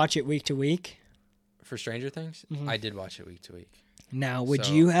 Did you watch it week to week? For Stranger Things, Mhm. I did watch it week to week. Now, would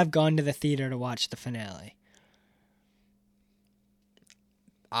So- you have gone to the theater to watch the finale?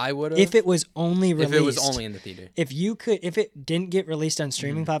 I would have If it was only released. if it was only in the theater. If it didn't get released on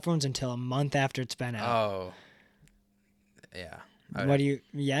streaming platforms until a month after it's been out. Oh, yeah. What do you,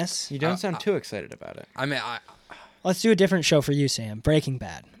 yes? You don't Uh, sound too excited about it. I mean, Let's do a different show for you, Sam. Breaking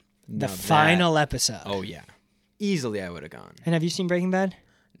Bad. The Now that- final episode. Oh yeah, easily I would have gone. And have you seen Breaking Bad?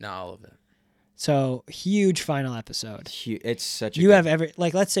 not all of it. So, huge final episode. It's such a. You good- have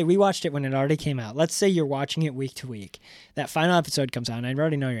like, let's say we watched it when it already came out. Let's say you're watching it week to week. That final episode comes out, and I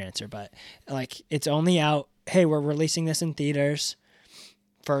already know your answer, but like, it's only out, hey, we're releasing this in theaters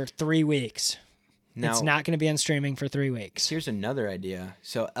for 3 weeks. Now, It's not going to be on streaming for 3 weeks. Here's another idea.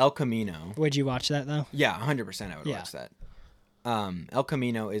 So El Camino. Would you watch that, though? Yeah, 100%. I would Yeah. watch that. El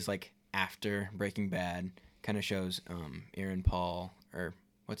Camino is like after Breaking Bad. Kind of shows Aaron Paul or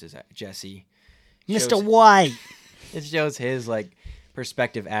what's his Jesse. Mr. shows- White. It shows his like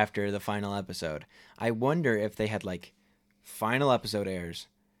perspective after the final episode. I wonder if they had like final episode airs,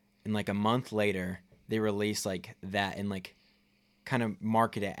 and like a month later they release like that and like kind of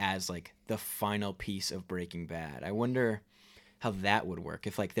market it as like the final piece of Breaking Bad. I wonder how that would work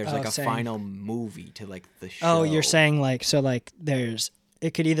if like there's like a same. final movie to like the show. Oh, you're saying like so like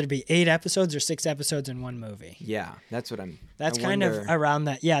it could either be 8 episodes or 6 episodes in one movie. Yeah, that's what I'm. That's I kind of wonder- around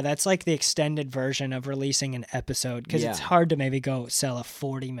that. Yeah, that's like the extended version of releasing an episode because it's Yeah. hard to maybe go sell a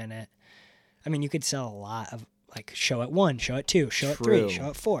 40-minute. I mean, you could sell a lot of like show at 1, show at 2, show at 3, True. show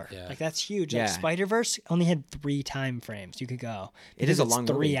at 4. Yeah. Like that's huge. Yeah. Like Spider-Verse only had 3 time frames you could go. It is because a it's long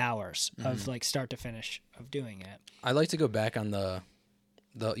 3 movie. hours of like start to finish of doing it. I like to go back on the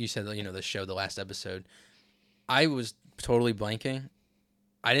you said the show, the last episode. I was totally blanking.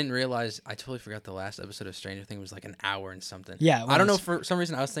 I didn't realize, I totally forgot the last episode of Stranger Things was like an hour and something. Yeah, it I don't know, was. for some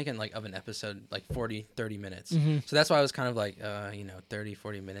reason I was thinking like of an episode like 40, 30 minutes. Mm-hmm. So that's why I was kind of like 30,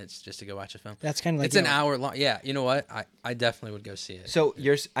 40 minutes just to go watch a film. That's kind of like It's an hour long. Yeah, you know what? I definitely would go see it. So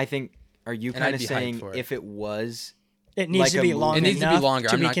I think, are you And kind I'd of be hyped saying for it. if it was It needs like to a be movie? long It needs to be enough longer.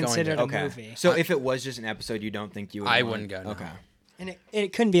 to I'm be not going considered to- a okay? movie. So if it was just an episode, you don't think you would? I want- wouldn't go, no. Okay. And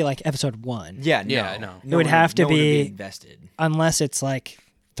it couldn't be like episode 1. Yeah. Yeah, no. no. It would have to no one would be- invested. Unless it's like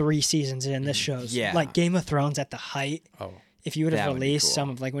 3 seasons in. This show's Yeah. like Game of Thrones at the height. Oh, If you would have That would be released cool. some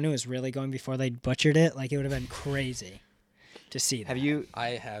of like when it was really going before they butchered it, like it would have been crazy to see that. Have you? I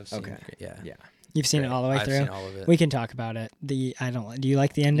have seen Okay. it. Yeah. Yeah. You've seen it all the way I've through? seen all of it. We can talk about it. Do you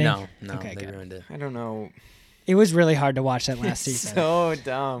like the ending? No, Okay, they good. ruined it. I don't know. It was really hard to watch that last season. So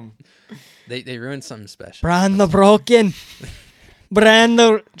dumb. They ruined something special. Bran the Broken.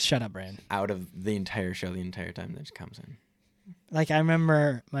 Shut up, Bran. Out of the entire show, the entire time that just comes in. Like I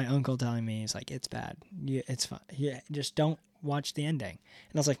remember my uncle telling me, he's like, "It's bad. It's fine. Yeah, just don't watch the ending."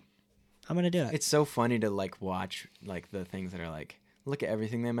 And I was like, "I'm gonna do it." It's so funny to like watch like the things that are like, look at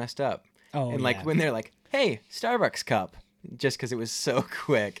everything they messed up, Oh, and like yeah. when they're like, hey, Starbucks cup, just because it was so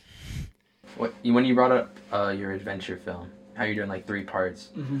quick. When you brought up your adventure film, how you're doing like 3 parts,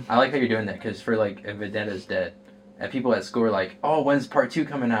 I like how you're doing that because for like if Vendetta's Dead, people at school are like, oh, when's part 2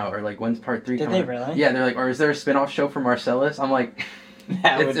 coming out, or like when's part 3 Did coming they out? really? Yeah, they're like, or is there a spin-off show for Marcellus? I'm like,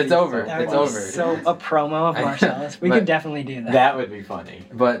 That it's over. That It's was over. So a promo of I- Marcellus. We but- could definitely do that. would be funny.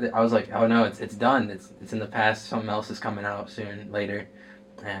 But I was like, oh no, it's done. It's in the past. Something else is coming out soon later,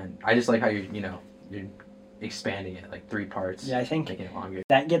 and I just like how you're expanding it like 3 parts. Yeah, I think making it longer.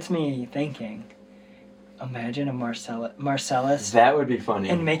 that gets me thinking. Imagine a Marcellus That would be funny.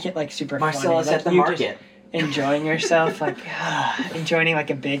 and make it like super Marcellus funny. at the Like, you market. just enjoying yourself, like enjoying like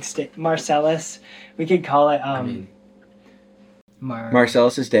a big Marcellus. We could call it I mean,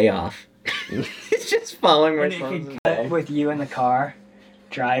 Marcellus's day off. He's just following and it could cut with you in the car,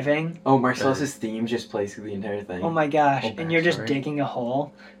 driving. Oh, Marcellus's theme just plays through the entire thing. Oh my gosh! Whole And you're just backstory. digging a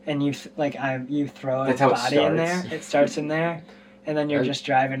hole, and you you throw a That's how it body in there. starts. It starts in there, and then you're That- just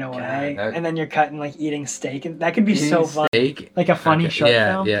driving away, that- and then you're cutting like eating steak, and that could be so fun. Steak? Like a funny Okay, short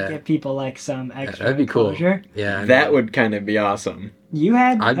yeah, film yeah. to give people like some extra that'd be cool. closure. Yeah, I That know. would kind of be awesome. You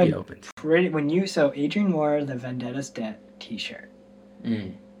had I'd a be open. pretty so Adrian wore the Vendetta's Debt T-shirt,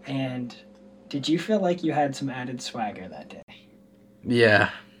 Mm. and did you feel like you had some added swagger that day? Yeah,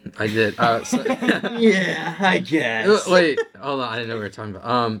 I did. Yeah, I guess. Wait, hold on. I didn't know what we were talking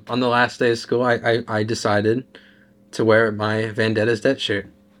about. On the last day of school, I decided to wear my Vendetta's Debt shirt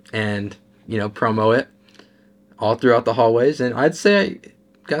and, promo it all throughout the hallways. And I'd say I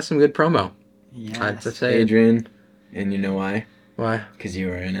got some good promo. I'd Yes, say. Adrian, and you know why? Why? Because you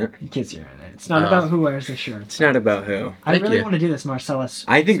were in it. kids are in it. It's not Oh. about who wears the shirts. It's not about who. I Thank really you. want to do this, Marcellus.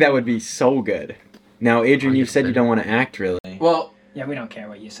 I think that would be so good. Now, Adrian, you said you don't want to act really. Well, Yeah, we don't care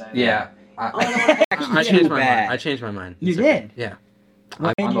what you say. yeah. I Actually, changed my bad. mind. I changed my mind. You It's okay. did? Yeah.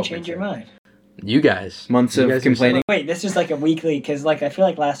 What I'm made you open change to your it. mind? You guys. Months You of guys are complaining. Wait, this is like a weekly, because like I feel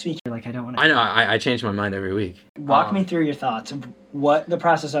like last week you're like, I don't want to. I know. I change my mind every week. Walk me through your thoughts of what the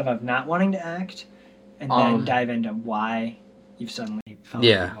process of not wanting to act, and then Um, dive into why you've suddenly felt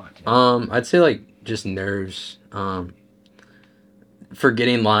Yeah. like you want to. I'd say like just nerves.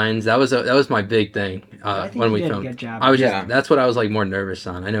 Forgetting lines. That was my big thing. I think When you we did filmed. a good job. I was Yeah. just that's what I was like more nervous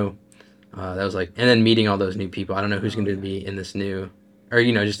on. I know that was like, and then meeting all those new people. I don't know who's going to be in this new, or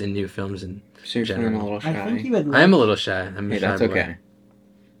just in new films. And So you're feeling a little shy. I think you would. I am a little shy. I'm a Hey, shy that's boy. okay.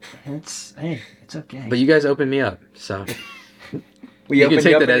 It's okay. But you guys opened me up, so We You can opened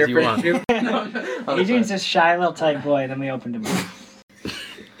take up that in as your you first want. shoot. Adrian's this shy little tight boy. Then we opened him up.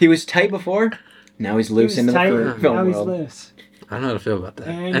 He was tight before. Now he's loose into tight, the film now he's world. loose. I don't know how to feel about that.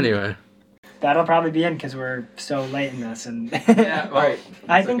 And- Anyway, That'll probably be in because we're so late in this, and Yeah, well,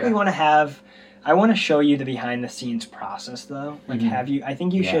 I it's think okay. we want to have I want to show you the behind the scenes process though. Like, Mhm. have you? I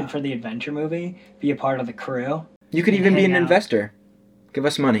think you Yeah. should, for the adventure movie, be a part of the crew. You could even be Hang an out. investor. Give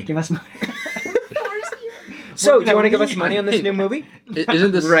us money. Give us money. So, We're do you gonna want to give us leave. money on this new movie?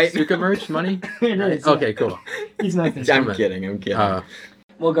 Isn't this Right. Suka merch money? It is. Okay, cool. He's not this. I'm Comment. kidding. I'm kidding.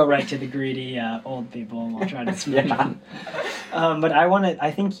 We'll go right to the greedy old people and we'll try to smash Yeah. them. But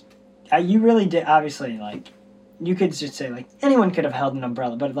I think you really did, obviously, like, you could just say, like, anyone could have held an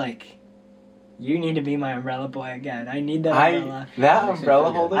umbrella, but, like, you need to be my umbrella boy again. I need that umbrella. That Makes me feel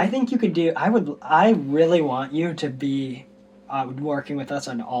umbrella good. holder. I think you could do, I really want you to be working with us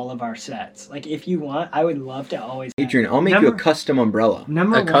on all of our sets. Like, if you want, I would love to always. Adrian, I'll make you a Number- custom umbrella.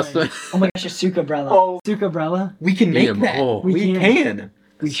 Number A one. custom. Oh my gosh, a Suka umbrella. Oh. Suka umbrella. We can make Yeah, that. oh. We We can.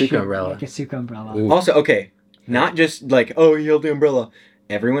 We Suka should umbrella. make a Suka umbrella. Ooh. Also, okay, not just like, oh, you held the umbrella.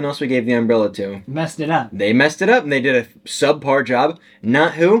 Everyone else we gave the umbrella to, Messed it up. they messed it up and they did a subpar job.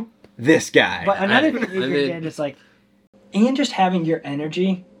 Not who? This guy. But another I thing Adrian mean- did is like, and just having your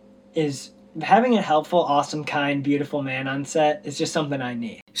energy is having a helpful, awesome, kind, beautiful man on set is just something I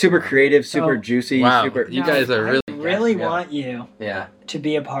need. Super creative, super Oh. juicy, Wow, super. you guys are really. I really yeah. want you Yeah. to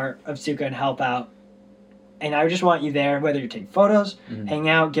be a part of Suka and help out. And I just want you there, whether you take photos, Mhm. hang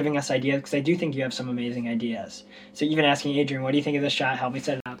out, giving us ideas, because I do think you have some amazing ideas. So even asking Adrian, what do you think of this shot? Help me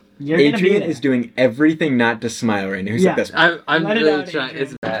set it up. You're gonna be Adrian there. is doing everything not to smile right now. He's like Yeah. this. I'm Let it really out, trying. Adrian.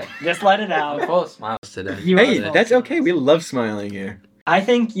 It's bad. Just let it I'm out. full of smiles today. You Hey, are that's full. okay. We love smiling here. I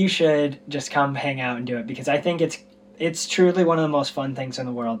think you should just come hang out and do it, because I think it's truly one of the most fun things in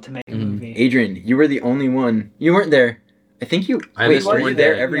the world to make a Mhm. movie. Adrian, you were the only one. You weren't there. I think you. I wait, missed were you one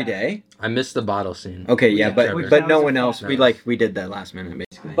there day. every Yeah. day? I missed the bottle scene. Okay, yeah, Yeah, but which but that no was a one else. fun- We did that last minute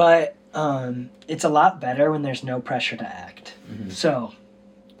basically. But it's a lot better when there's no pressure to act. Mhm. So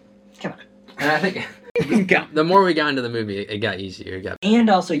And I think Go. the more we got into the movie, it got easier. It got. and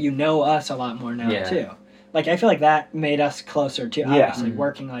also you know us a lot more now Yeah. too. Like I feel like that made us closer to obviously Mhm.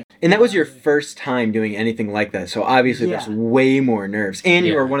 working like. And that was your first time doing anything like that, so obviously there's Yeah. way more nerves. And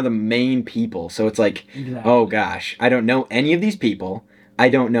you Yeah. were one of the main people, so it's like, Exactly. oh gosh, I don't know any of these people. I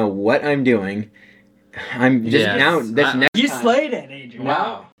don't know what I'm doing. I'm just Yeah. now. This I- next You time- slayed it, Adrian.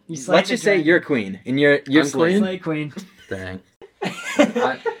 Wow. You slayed Let's the just say dragon. you're queen, and you're I'm slaying. queen? Slay queen. Dang.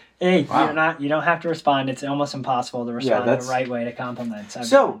 Hey, Wow. you're not. You don't have to respond. It's almost impossible to respond that's- the right way to compliments. I've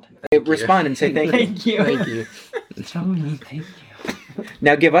So- learned. Thank you. Respond and say thank you. Thank you. Thank you. Tony, thank you.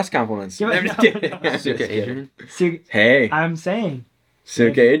 Now give us compliments. Give us- I'm just kidding. no, I'm just Suka kidding. Adrian. Su- Hey, I'm saying.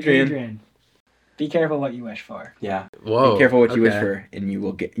 Suka Adrian. Be careful what you wish for. Yeah. Whoa. Be careful what you wish okay. for, and you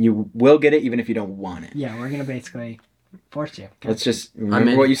will get it even if you don't want it. Yeah, we're gonna basically force you. Let's just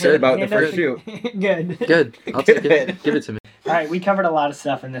remember in. what you said Hand- about the hand first us shoot. Good. Good. I'll take it. Good. Give it to me. All right, we covered a lot of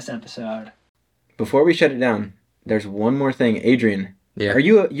stuff in this episode. Before we shut it down, there's one more thing, Adrian. Yeah. Are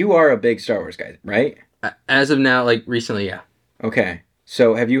you are a big Star Wars guy, right? As of now, like recently, yeah. Okay.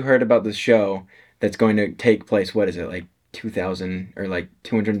 So have you heard about the show that's going to take place? What is it, like 2000 or like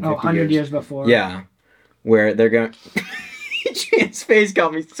 250 Oh, 100 years before. Yeah, where they're going. Adrian's face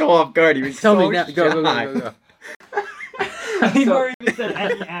got me so off guard. He was Tell so me now. Go, go, go, shocked. go, go. Before you said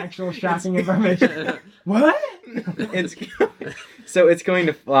any actual shocking information. What? It's so it's going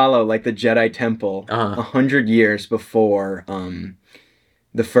to follow like the Jedi Temple Uh-huh. 100 years before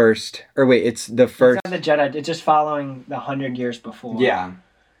the first, or wait, it's the first. It's not the Jedi. It's just following the 100 years before. Yeah.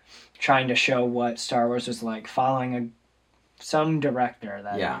 Trying to show what Star Wars was like, following some director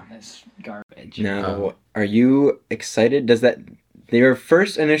that Yeah. is garbage. Now, are you excited? Does that your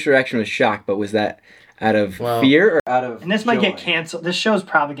first initial reaction was shock, but was that out of Well- fear or out of? And this might get joy? canceled. This show's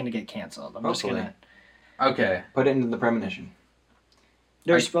probably going to get canceled. I'm just Hopefully. going to. Okay. Put it into the premonition.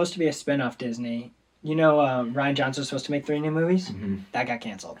 There's supposed to be a spin-off Disney. You know, Ryan Johnson's supposed to make 3 new movies? Mm-hmm. That got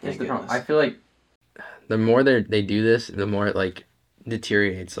canceled. Here's the Thank problem. goodness. I feel like the more they do this, the more it like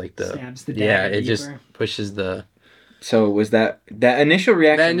deteriorates. Like the Stabs the yeah, dagger it just deeper. pushes the So was that initial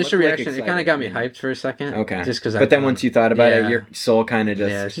reaction? that initial looked like reaction. It kind of got me excitement. hyped for a second. Okay. Just because. But then once you thought about Yeah. it, your soul kind of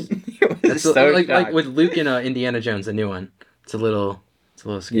Yeah, just. it's it was that's so like shocked. with Luke and Indiana Jones, the new one. It's a little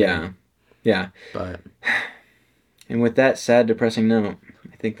scary. Yeah. Yeah. But And with that sad, depressing note,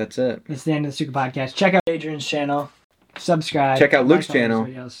 I think that's it. It's the end of the Suka Podcast. Check out Adrian's channel. Subscribe. Check out like Luke's all these channel.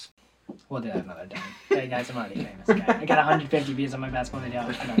 videos. We'll do that another time. Hey guys, I'm already famous. Guy. I got 150 views on my basketball video.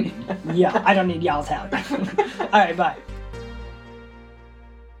 I don't need y'all's help. All right, bye.